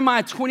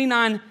 Jeremiah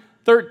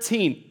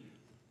 29:13.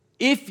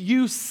 If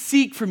you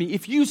seek for me,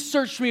 if you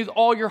search for me with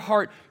all your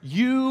heart,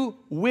 you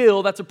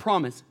will, that's a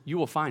promise, you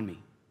will find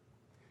me.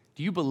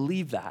 Do you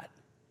believe that?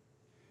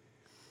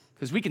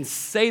 Because we can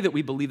say that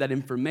we believe that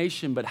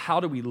information, but how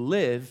do we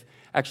live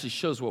actually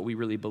shows what we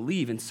really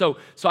believe. And so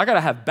I got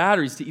to have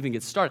batteries to even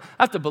get started.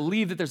 I have to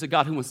believe that there's a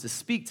God who wants to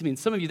speak to me. And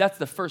some of you, that's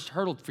the first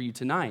hurdle for you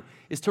tonight,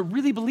 is to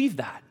really believe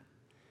that.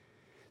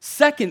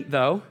 Second,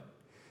 though,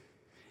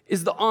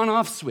 is the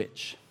on-off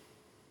switch.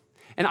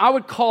 And I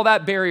would call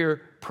that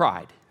barrier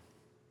pride.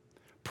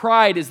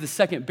 Pride is the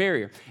second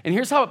barrier. And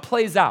here's how it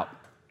plays out.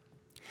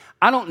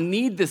 I don't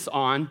need this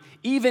on,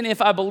 even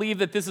if I believe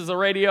that this is a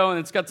radio and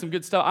it's got some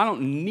good stuff. I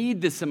don't need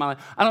this in my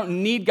life. I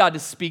don't need God to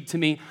speak to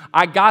me.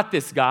 I got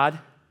this, God.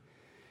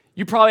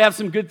 You probably have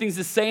some good things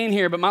to say in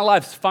here, but my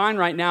life's fine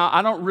right now.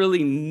 I don't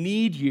really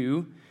need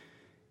you.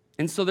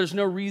 And so there's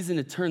no reason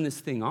to turn this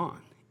thing on.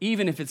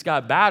 Even if it's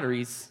got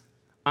batteries,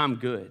 I'm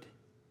good.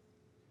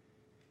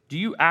 Do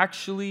you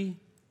actually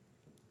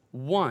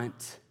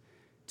want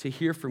to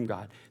hear from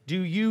God?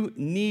 Do you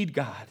need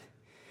God?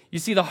 You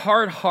see, the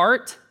hard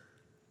heart,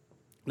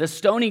 the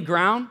stony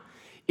ground,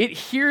 it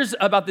hears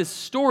about this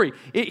story.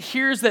 It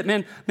hears that,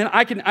 man,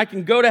 I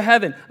can go to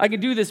heaven. I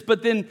can do this.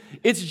 But then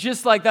it's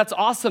just like, that's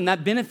awesome.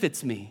 That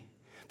benefits me.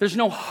 There's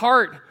no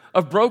heart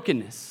of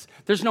brokenness.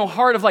 There's no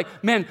heart of like,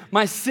 man,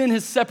 my sin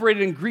has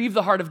separated and grieved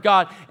the heart of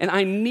God, and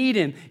I need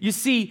him. You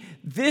see,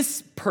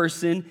 this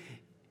person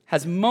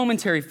has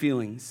momentary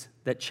feelings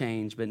that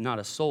change, but not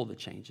a soul that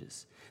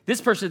changes. This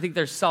person thinks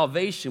there's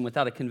salvation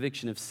without a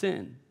conviction of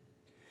sin.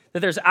 That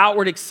there's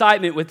outward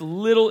excitement with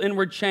little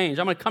inward change.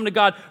 I'm going to come to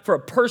God for a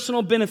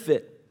personal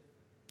benefit.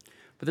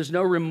 But there's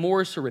no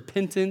remorse or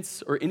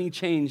repentance or any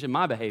change in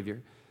my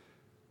behavior.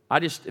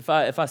 If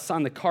I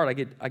sign the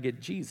card, I get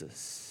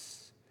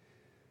Jesus.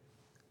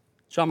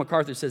 John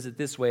MacArthur says it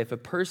this way: if a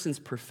person's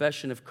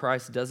profession of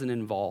Christ doesn't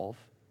involve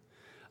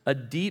a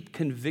deep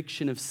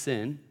conviction of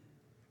sin,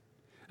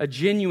 a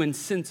genuine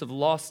sense of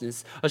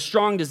lostness, a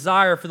strong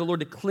desire for the Lord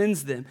to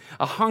cleanse them,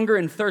 a hunger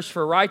and thirst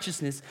for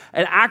righteousness,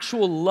 an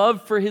actual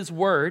love for his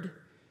word,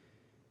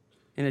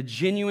 and a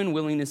genuine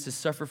willingness to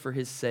suffer for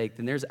his sake,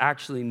 then there's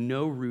actually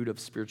no root of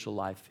spiritual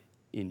life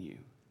in you.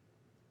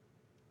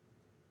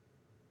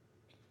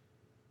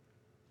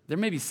 There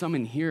may be some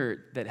in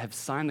here that have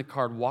signed the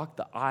card, walked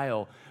the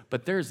aisle,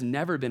 but there's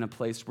never been a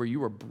place where you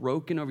were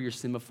broken over your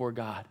sin before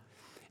God.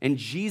 And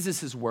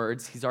Jesus'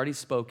 words, he's already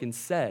spoken,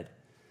 said,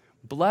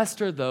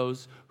 blessed are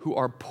those who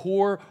are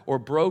poor or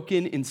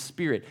broken in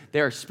spirit.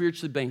 They are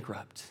spiritually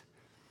bankrupt.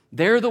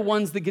 They're the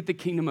ones that get the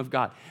kingdom of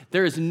God.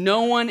 There is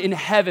no one in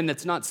heaven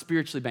that's not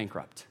spiritually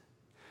bankrupt.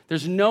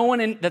 There's no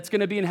one that's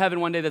going to be in heaven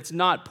one day that's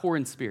not poor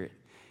in spirit.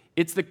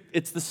 It's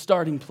the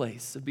starting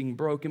place of being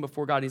broken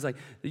before God. He's like,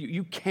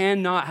 you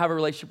cannot have a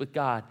relationship with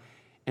God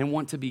and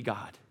want to be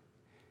God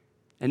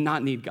and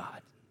not need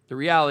God. The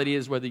reality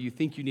is, whether you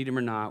think you need him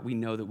or not, we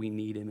know that we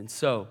need him. And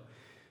so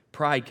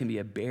pride can be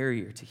a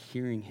barrier to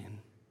hearing him.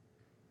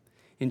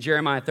 In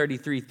Jeremiah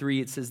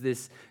 33:3, it says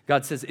this.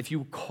 God says, if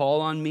you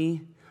call on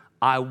me,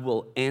 I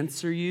will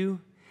answer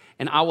you,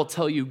 and I will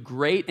tell you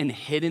great and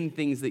hidden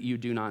things that you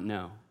do not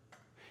know.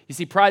 You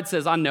see, pride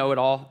says, I know it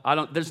all.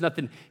 There's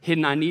nothing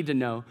hidden I need to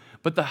know.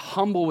 But the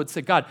humble would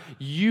say, God,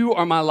 you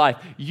are my life.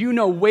 You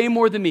know way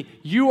more than me.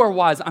 You are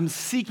wise. I'm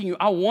seeking you.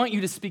 I want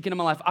you to speak into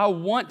my life. I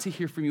want to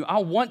hear from you. I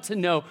want to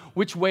know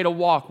which way to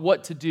walk,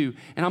 what to do.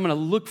 And I'm going to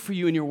look for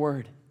you in your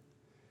word.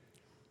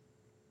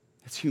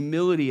 It's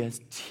humility as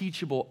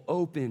teachable,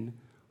 open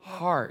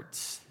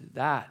hearts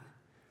that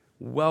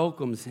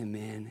welcomes him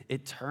in.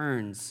 It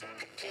turns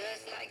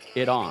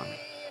it on.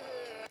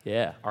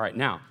 Yeah. All right.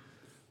 Now,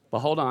 but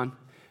hold on.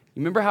 You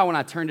remember how when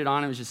I turned it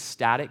on, it was just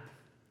static?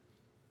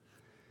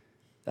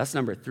 That's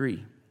number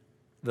 3,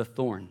 the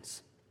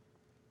thorns.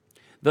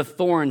 The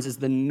thorns is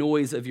the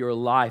noise of your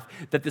life,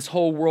 that this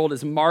whole world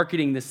is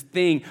marketing this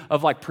thing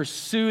of like,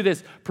 pursue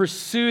this,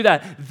 pursue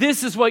that.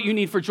 This is what you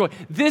need for joy.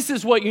 This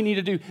is what you need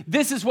to do.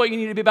 This is what you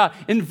need to be about.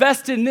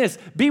 Invest in this.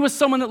 Be with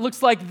someone that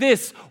looks like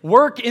this.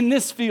 Work in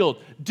this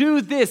field. Do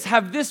this.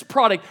 Have this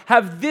product.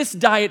 Have this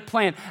diet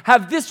plan.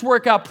 Have this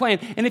workout plan.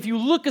 And if you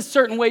look a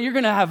certain way, you're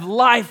going to have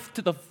life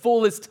to the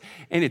fullest,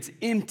 and it's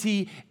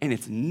empty and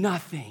it's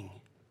nothing.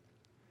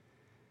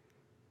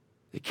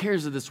 The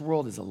cares of this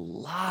world is a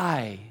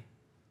lie.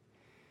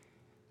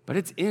 But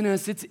it's in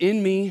us, it's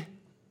in me.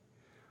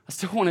 I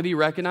still want to be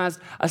recognized.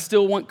 I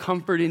still want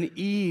comfort and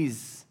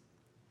ease.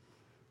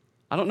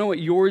 I don't know what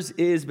yours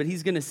is, but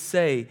he's going to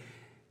say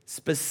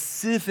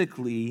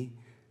specifically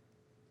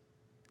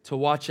to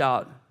watch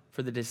out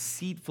for the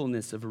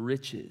deceitfulness of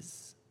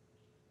riches.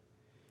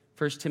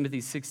 1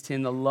 Timothy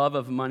 6:10, the love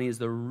of money is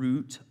the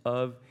root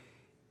of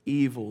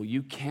evil.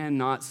 You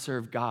cannot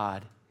serve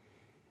God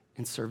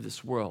and serve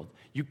this world.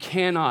 You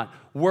cannot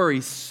worry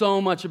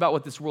so much about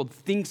what this world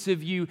thinks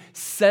of you,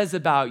 says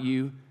about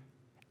you,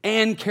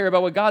 and care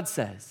about what God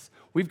says.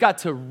 We've got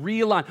to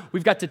realign.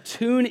 We've got to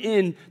tune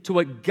in to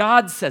what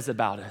God says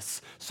about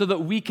us so that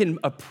we can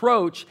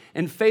approach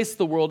and face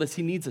the world as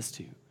he needs us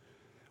to.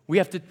 We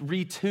have to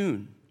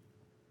retune.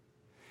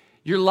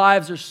 Your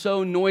lives are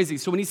so noisy.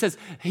 So when he says,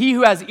 he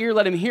who has ear,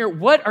 let him hear,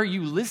 what are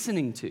you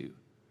listening to?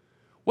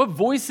 What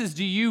voices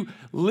do you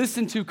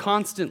listen to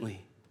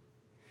constantly?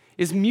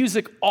 Is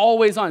music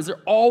always on? Is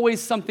there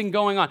always something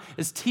going on?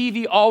 Is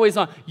TV always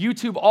on?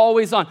 YouTube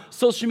always on?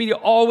 Social media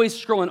always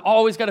scrolling?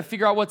 Always got to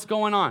figure out what's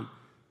going on.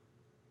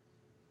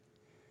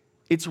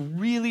 It's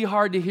really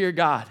hard to hear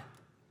God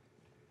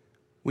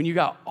when you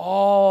got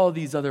all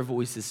these other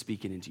voices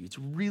speaking into you. It's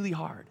really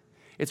hard.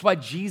 It's why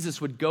Jesus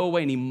would go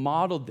away, and he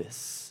modeled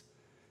this.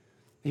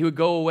 He would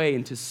go away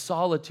into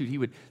solitude. He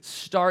would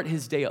start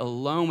his day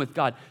alone with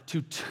God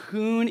to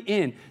tune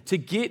in, to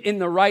get in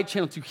the right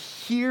channel, to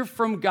hear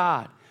from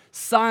God.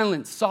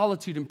 Silence,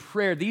 solitude, and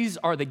prayer. These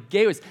are the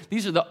gateways.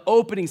 These are the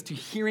openings to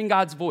hearing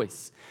God's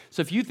voice.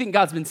 So if you think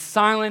God's been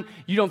silent,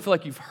 you don't feel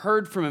like you've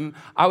heard from him,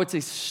 I would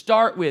say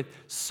start with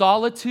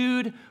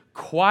solitude,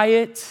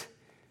 quiet,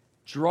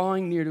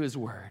 drawing near to his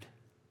word,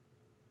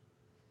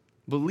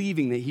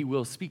 believing that he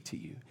will speak to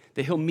you,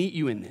 that he'll meet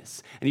you in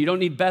this. And you don't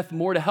need Beth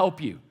Moore to help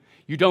you.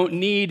 You don't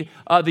need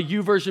the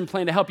YouVersion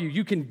plan to help you.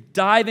 You can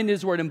dive into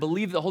his word and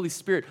believe the Holy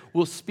Spirit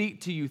will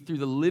speak to you through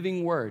the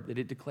living word that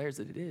it declares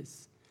that it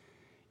is.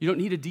 You don't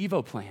need a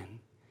Devo plan.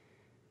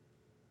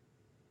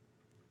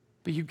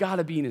 But you got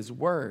to be in his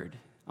word.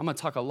 I'm going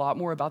to talk a lot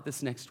more about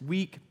this next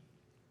week,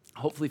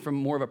 hopefully from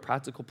more of a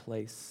practical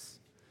place.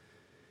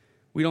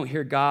 We don't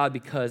hear God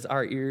because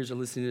our ears are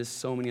listening to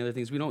so many other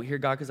things. We don't hear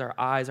God because our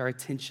eyes, our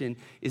attention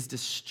is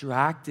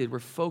distracted. We're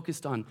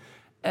focused on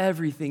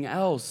everything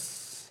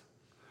else.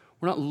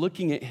 We're not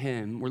looking at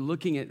him. We're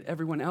looking at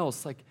everyone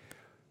else. Like,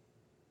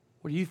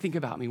 what do you think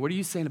about me? What are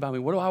you saying about me?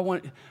 What do I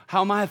want? How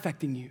am I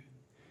affecting you?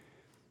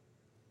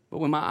 But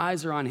when my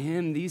eyes are on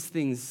him, these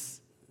things,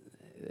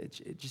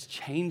 it just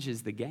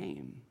changes the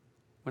game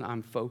when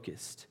I'm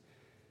focused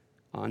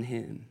on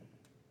him.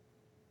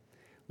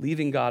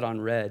 Leaving God on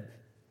red.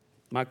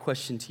 My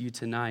question to you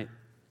tonight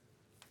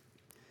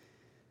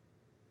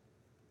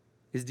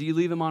is, do you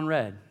leave him on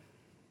red?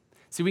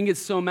 See, we can get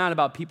so mad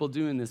about people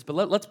doing this, but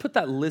let's put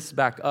that list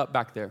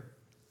back there.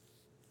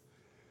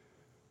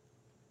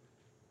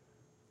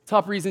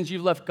 Top reasons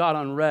you've left God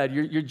on red.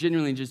 You're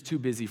genuinely just too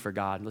busy for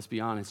God. Let's be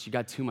honest. You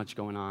got too much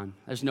going on.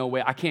 There's no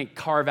way. I can't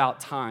carve out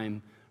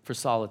time for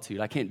solitude.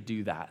 I can't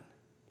do that.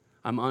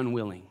 I'm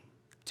unwilling.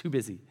 Too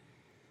busy.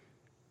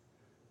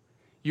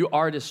 You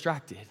are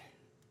distracted.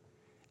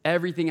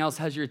 Everything else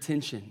has your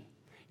attention.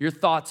 Your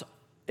thoughts,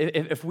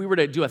 if we were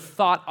to do a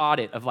thought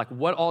audit of like,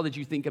 what all did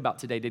you think about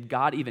today? Did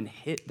God even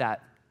hit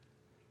that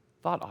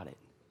thought audit?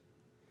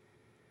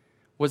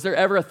 Was there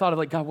ever a thought of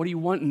like, God, what do you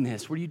want in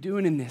this? What are you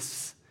doing in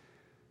this?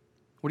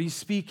 What are you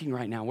speaking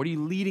right now? What are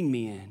you leading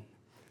me in?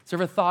 Has there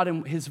ever thought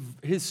in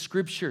his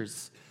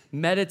scriptures,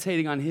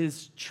 meditating on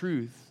his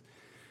truth?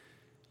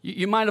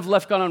 You might have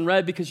left God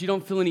unread because you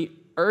don't feel any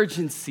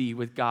urgency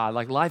with God,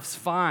 like life's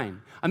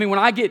fine. I mean, when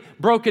I get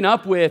broken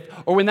up with,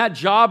 or when that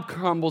job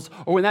crumbles,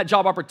 or when that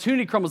job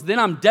opportunity crumbles, then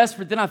I'm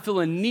desperate, then I feel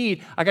a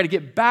need. I got to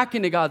get back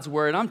into God's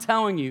word. And I'm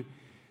telling you,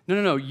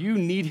 no, you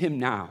need him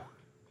now.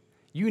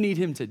 You need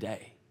him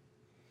today.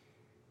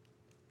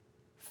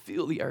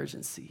 Feel the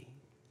urgency.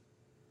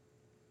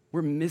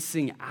 We're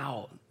missing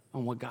out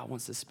on what God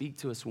wants to speak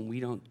to us when we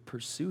don't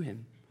pursue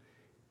him.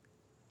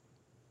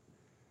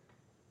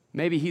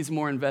 Maybe he's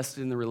more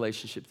invested in the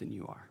relationship than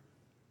you are.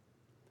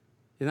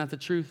 Isn't that the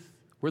truth?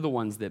 We're the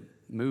ones that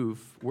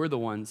move. We're the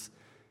ones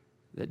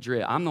that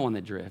drift. I'm the one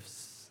that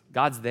drifts.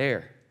 God's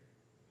there.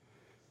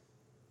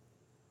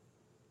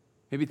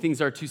 Maybe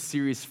things are too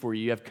serious for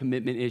you. You have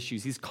commitment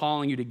issues. He's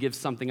calling you to give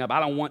something up. I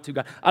don't want to,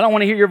 God. I don't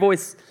want to hear your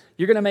voice.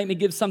 You're going to make me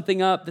give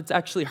something up that's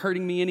actually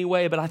hurting me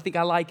anyway, but I think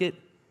I like it.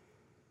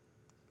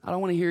 I don't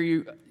want to hear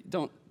you.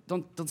 Don't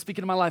speak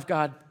into my life,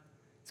 God.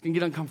 It's going to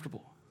get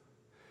uncomfortable.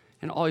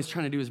 And all he's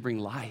trying to do is bring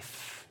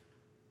life.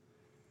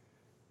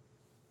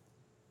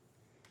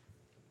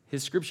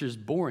 His scripture is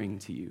boring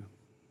to you.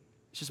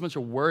 It's just a bunch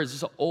of words,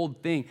 just an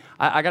old thing.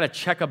 I got to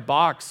check a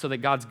box so that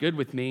God's good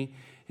with me. And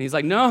he's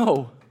like,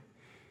 no.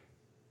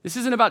 This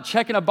isn't about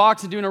checking a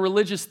box and doing a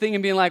religious thing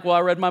and being like, well,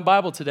 I read my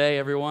Bible today,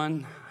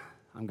 everyone.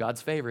 I'm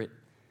God's favorite.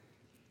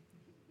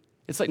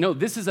 It's like, no,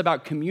 this is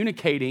about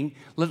communicating.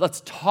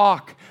 Let's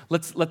talk.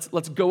 Let's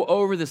go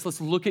over this. Let's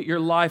look at your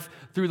life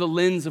through the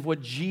lens of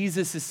what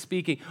Jesus is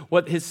speaking,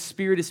 what his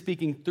Spirit is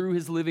speaking through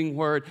his living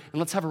word, and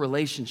let's have a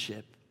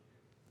relationship.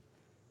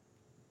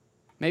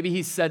 Maybe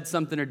he said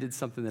something or did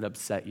something that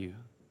upset you.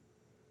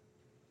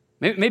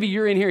 Maybe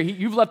you're in here,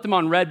 you've left him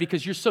on red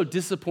because you're so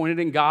disappointed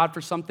in God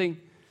for something.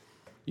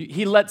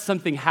 He let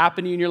something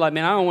happen to you and you're like,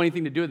 man, I don't want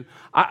anything to do with it.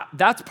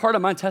 That's part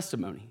of my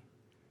testimony.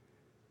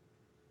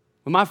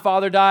 When my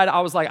father died,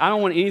 I was like, I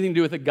don't want anything to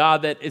do with a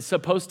God that is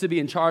supposed to be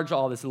in charge of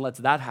all this and lets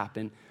that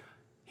happen.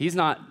 He's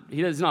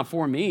not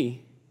for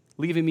me,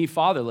 leaving me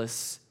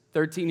fatherless,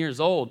 13 years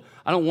old.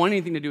 I don't want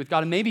anything to do with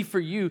God. And maybe for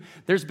you,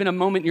 there's been a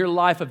moment in your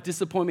life of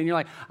disappointment. And you're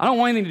like, I don't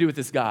want anything to do with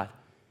this God.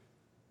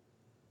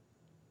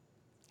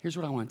 Here's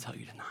what I want to tell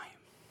you tonight.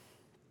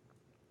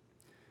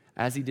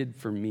 As he did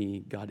for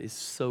me, God is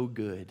so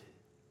good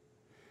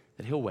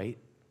that he'll wait.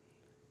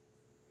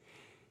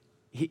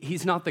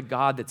 He's not the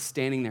God that's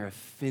standing there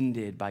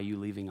offended by you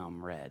leaving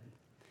on red.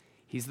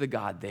 He's the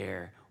God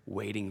there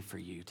waiting for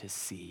you to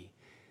see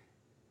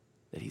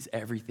that he's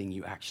everything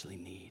you actually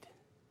need.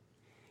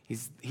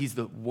 He's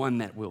the one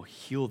that will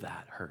heal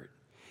that hurt.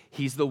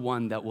 He's the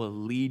one that will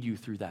lead you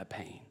through that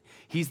pain.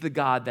 He's the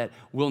God that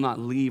will not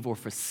leave or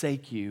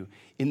forsake you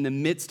in the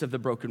midst of the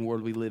broken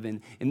world we live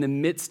in the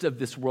midst of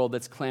this world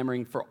that's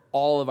clamoring for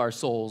all of our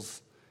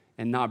souls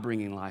and not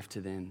bringing life to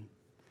them.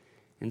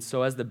 And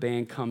so as the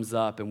band comes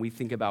up and we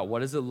think about what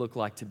does it look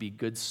like to be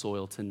good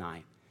soil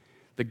tonight,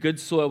 the good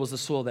soil was the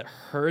soil that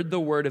heard the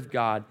word of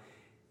God,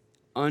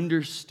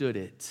 understood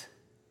it.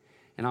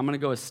 And I'm going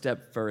to go a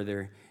step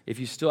further. If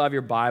you still have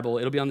your Bible,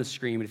 it'll be on the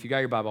screen. But if you got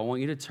your Bible, I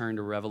want you to turn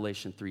to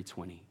Revelation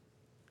 3:20.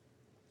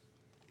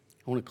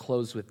 I want to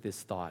close with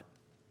this thought.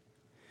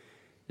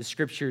 The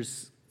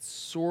scripture's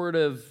sort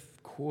of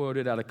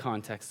quoted out of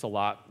context a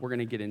lot. We're going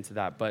to get into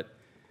that. But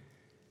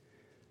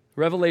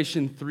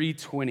Revelation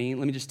 3:20,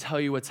 let me just tell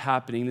you what's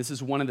happening. This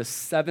is one of the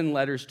 7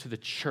 letters to the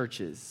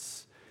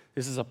churches.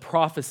 This is a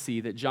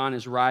prophecy that John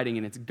is writing,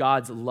 and it's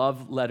God's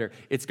love letter.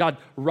 It's God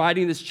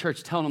writing this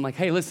church, telling them, like,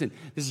 hey, listen,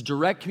 this is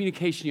direct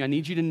communication to you. I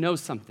need you to know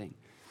something.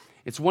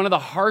 It's one of the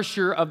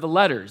harsher of the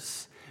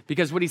letters,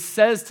 because what he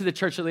says to the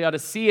church of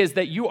Laodicea is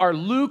that you are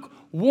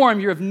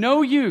lukewarm. You're of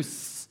no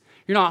use.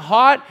 You're not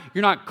hot.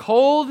 You're not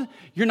cold.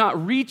 You're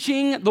not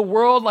reaching the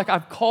world like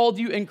I've called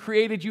you and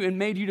created you and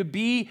made you to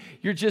be.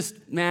 You're just,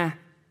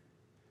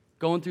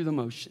 going through the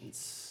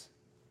motions.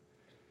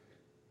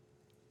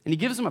 And he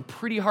gives them a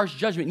pretty harsh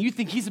judgment. And you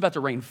think he's about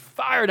to rain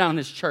fire down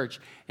this church.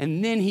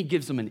 And then he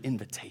gives them an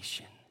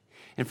invitation.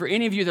 And for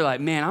any of you, they're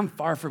like, man, I'm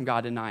far from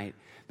God tonight.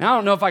 Man, I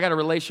don't know if I got a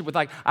relationship with,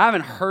 I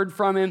haven't heard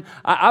from him.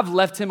 I've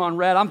left him on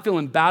red. I'm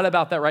feeling bad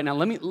about that right now.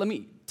 Let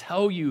me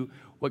tell you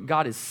what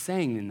God is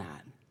saying in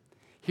that.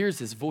 Here's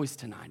his voice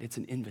tonight. It's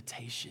an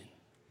invitation.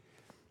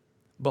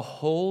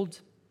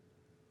 Behold,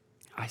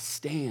 I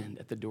stand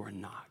at the door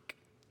and knock.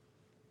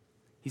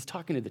 He's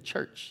talking to the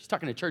church. He's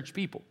talking to church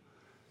people.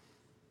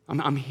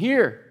 I'm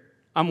here.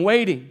 I'm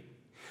waiting.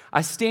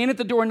 I stand at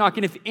the door and knock,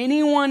 and if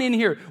anyone in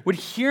here would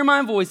hear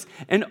my voice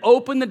and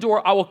open the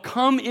door, I will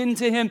come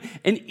into him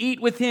and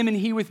eat with him and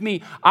he with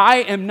me.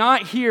 I am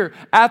not here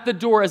at the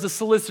door as a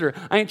solicitor.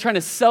 I ain't trying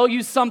to sell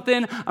you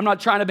something. I'm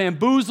not trying to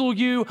bamboozle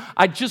you.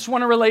 I just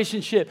want a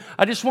relationship.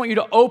 I just want you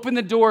to open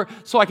the door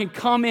so I can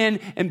come in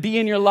and be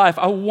in your life.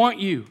 I want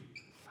you.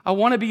 I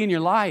want to be in your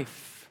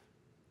life.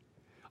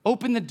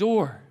 Open the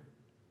door.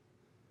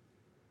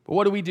 But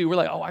what do? We're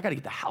like, I got to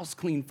get the house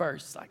clean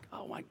first. Like,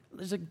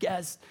 there's a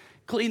guest.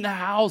 Clean the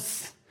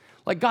house.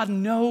 Like, God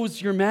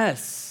knows your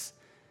mess.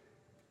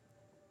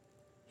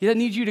 He doesn't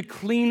need you to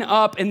clean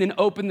up and then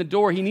open the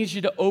door. He needs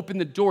you to open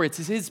the door. It's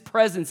his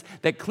presence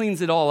that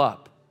cleans it all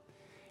up.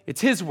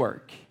 It's his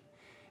work.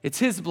 It's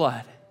his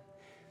blood.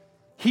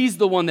 He's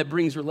the one that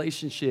brings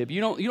relationship. You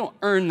don't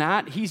earn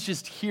that. He's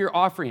just here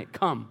offering it.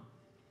 Come.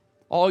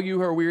 All you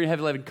who are weary and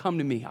heavy laden, come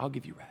to me. I'll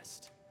give you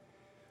rest.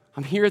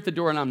 I'm here at the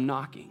door and I'm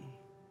knocking.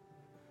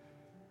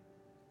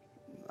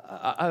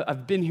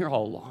 I've been here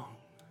all along.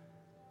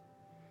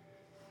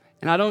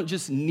 And I don't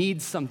just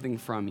need something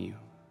from you.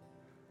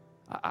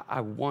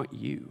 I want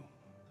you.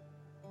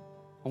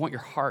 I want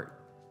your heart.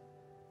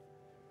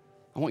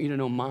 I want you to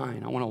know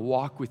mine. I want to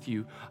walk with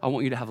you. I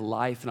want you to have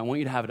life, and I want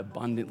you to have it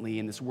abundantly,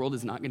 and this world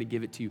is not going to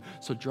give it to you.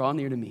 So draw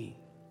near to me.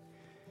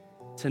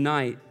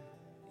 Tonight,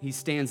 he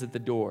stands at the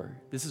door.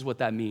 This is what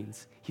that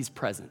means. He's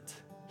present.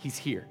 He's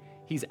here.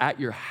 He's at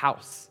your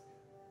house.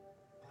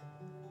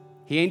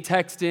 He ain't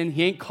texting.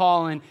 He ain't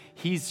calling.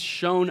 He's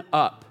shown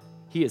up.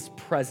 He is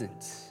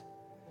present.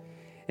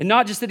 And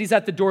not just that he's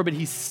at the door, but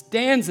he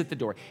stands at the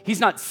door.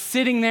 He's not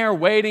sitting there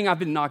waiting. I've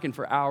been knocking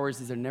for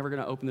hours. Is they're never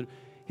going to open the door?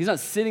 He's not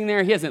sitting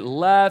there. He hasn't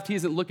left. He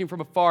isn't looking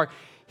from afar.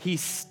 He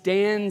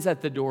stands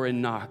at the door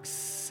and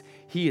knocks.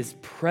 He is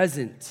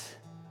present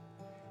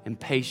and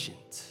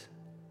patient.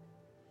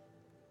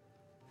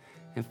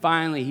 And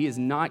finally, he is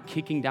not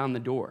kicking down the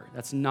door.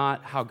 That's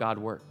not how God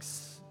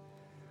works.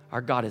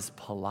 Our God is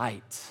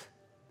polite.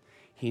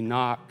 He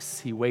knocks.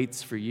 He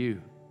waits for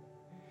you.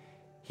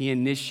 He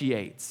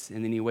initiates,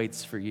 and then he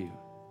waits for you.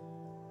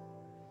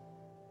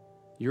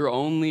 Your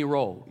only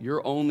role,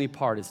 your only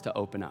part is to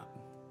open up.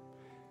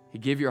 To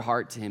give your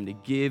heart to him, to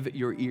give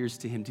your ears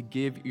to him, to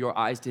give your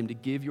eyes to him, to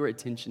give your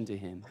attention to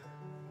him.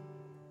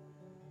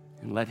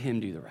 And let him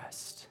do the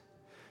rest.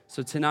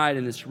 So tonight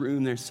in this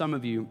room, there's some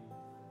of you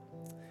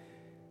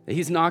that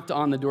he's knocked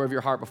on the door of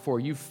your heart before.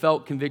 You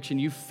felt conviction.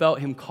 You felt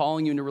him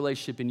calling you into a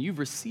relationship, and you've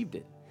received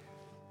it.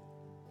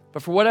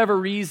 But for whatever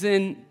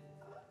reason,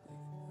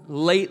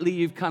 lately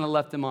you've kind of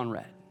left him on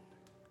red.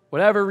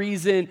 Whatever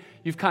reason,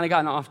 you've kind of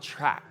gotten off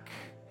track.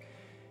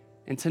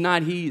 And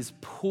tonight he is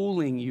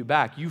pulling you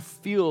back. You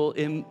feel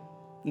him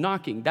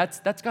knocking. That's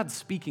God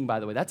speaking, by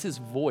the way. That's his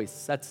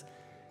voice. It's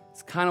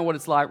kind of what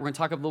it's like. We're going to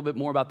talk a little bit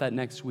more about that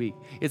next week.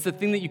 It's the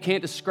thing that you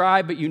can't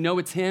describe, but you know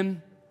it's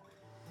him.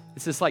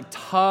 It's this like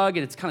tug,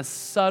 and it's kind of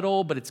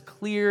subtle, but it's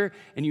clear,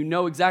 and you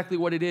know exactly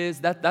what it is.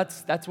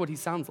 That's what he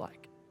sounds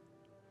like.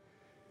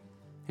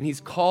 And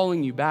he's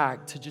calling you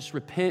back to just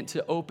repent,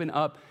 to open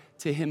up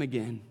to him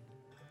again,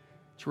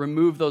 to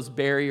remove those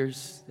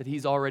barriers that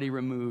he's already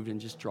removed and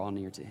just draw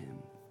near to him.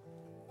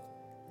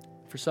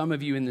 For some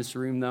of you in this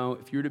room, though,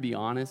 if you're to be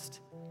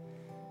honest,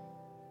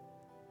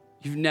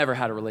 you've never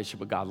had a relationship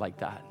with God like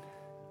that.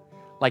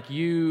 Like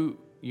you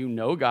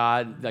know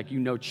God, like you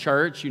know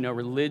church, you know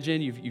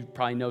religion, you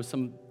probably know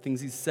some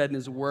things he's said in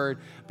his word,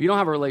 but you don't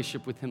have a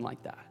relationship with him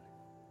like that.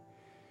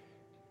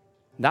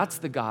 That's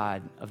the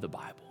God of the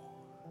Bible.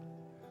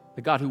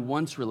 The God who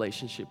wants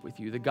relationship with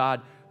you, the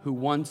God who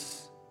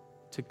wants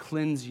to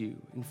cleanse you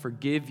and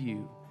forgive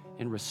you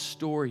and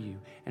restore you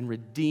and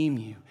redeem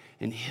you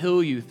and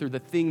heal you through the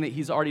thing that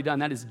he's already done.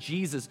 That is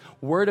Jesus,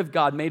 Word of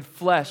God made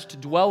flesh to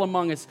dwell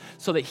among us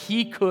so that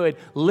he could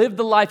live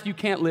the life you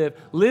can't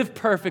live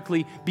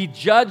perfectly, be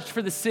judged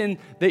for the sin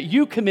that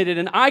you committed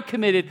and I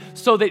committed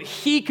so that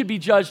he could be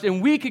judged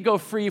and we could go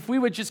free. If we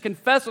would just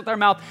confess with our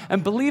mouth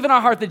and believe in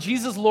our heart that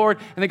Jesus is Lord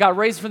and that God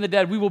raised from the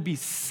dead, we will be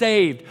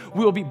saved.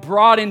 We will be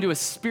brought into a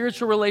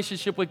spiritual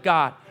relationship with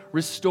God,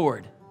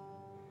 restored.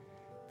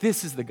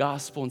 This is the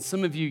gospel, and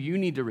some of you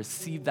need to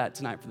receive that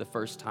tonight for the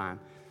first time.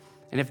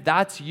 And if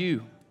that's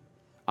you,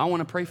 I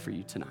want to pray for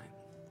you tonight.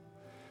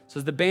 So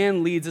as the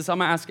band leads us, I'm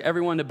going to ask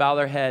everyone to bow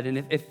their head.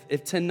 And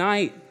if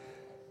tonight,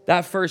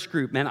 that first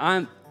group,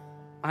 man,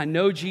 I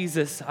know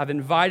Jesus, I've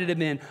invited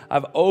him in,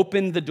 I've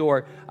opened the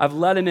door, I've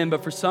let him in,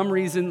 but for some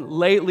reason,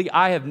 lately,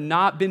 I have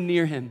not been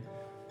near him.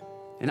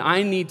 And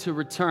I need to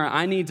return.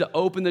 I need to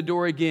open the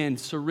door again,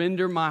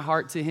 surrender my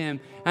heart to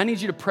him. I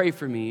need you to pray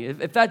for me.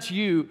 If that's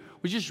you,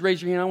 would you just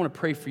raise your hand? I want to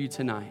pray for you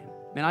tonight.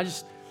 Man, I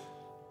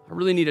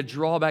really need to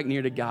draw back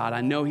near to God.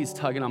 I know he's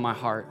tugging on my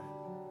heart.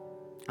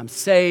 I'm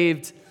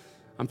saved.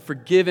 I'm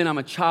forgiven. I'm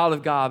a child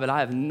of God, but I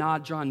have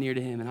not drawn near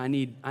to him, and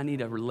I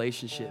need a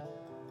relationship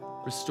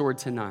restored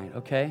tonight,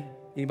 okay?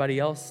 Anybody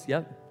else?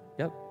 Yep.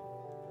 Okay.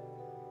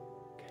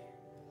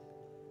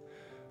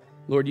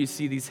 Lord, you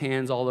see these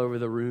hands all over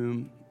the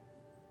room.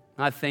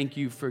 I thank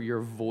you for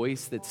your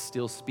voice that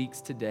still speaks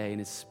today and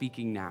is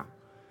speaking now.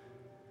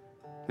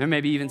 There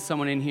may be even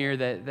someone in here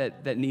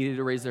that needed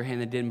to raise their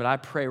hand that didn't, but I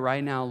pray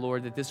right now,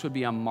 Lord, that this would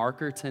be a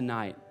marker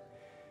tonight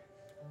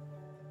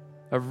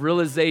of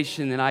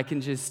realization that I can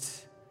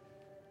just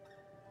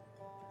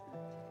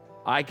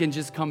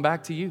come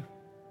back to you.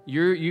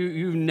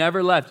 You've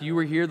never left. You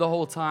were here the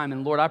whole time.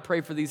 And Lord, I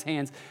pray for these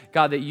hands,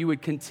 God, that you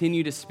would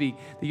continue to speak,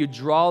 that you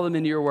draw them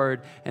into your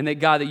word, and that,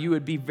 God, that you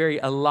would be very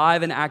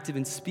alive and active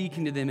in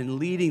speaking to them and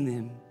leading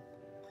them,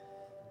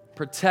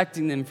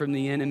 protecting them from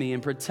the enemy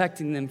and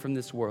protecting them from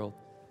this world.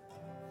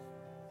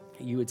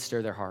 You would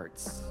stir their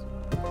hearts.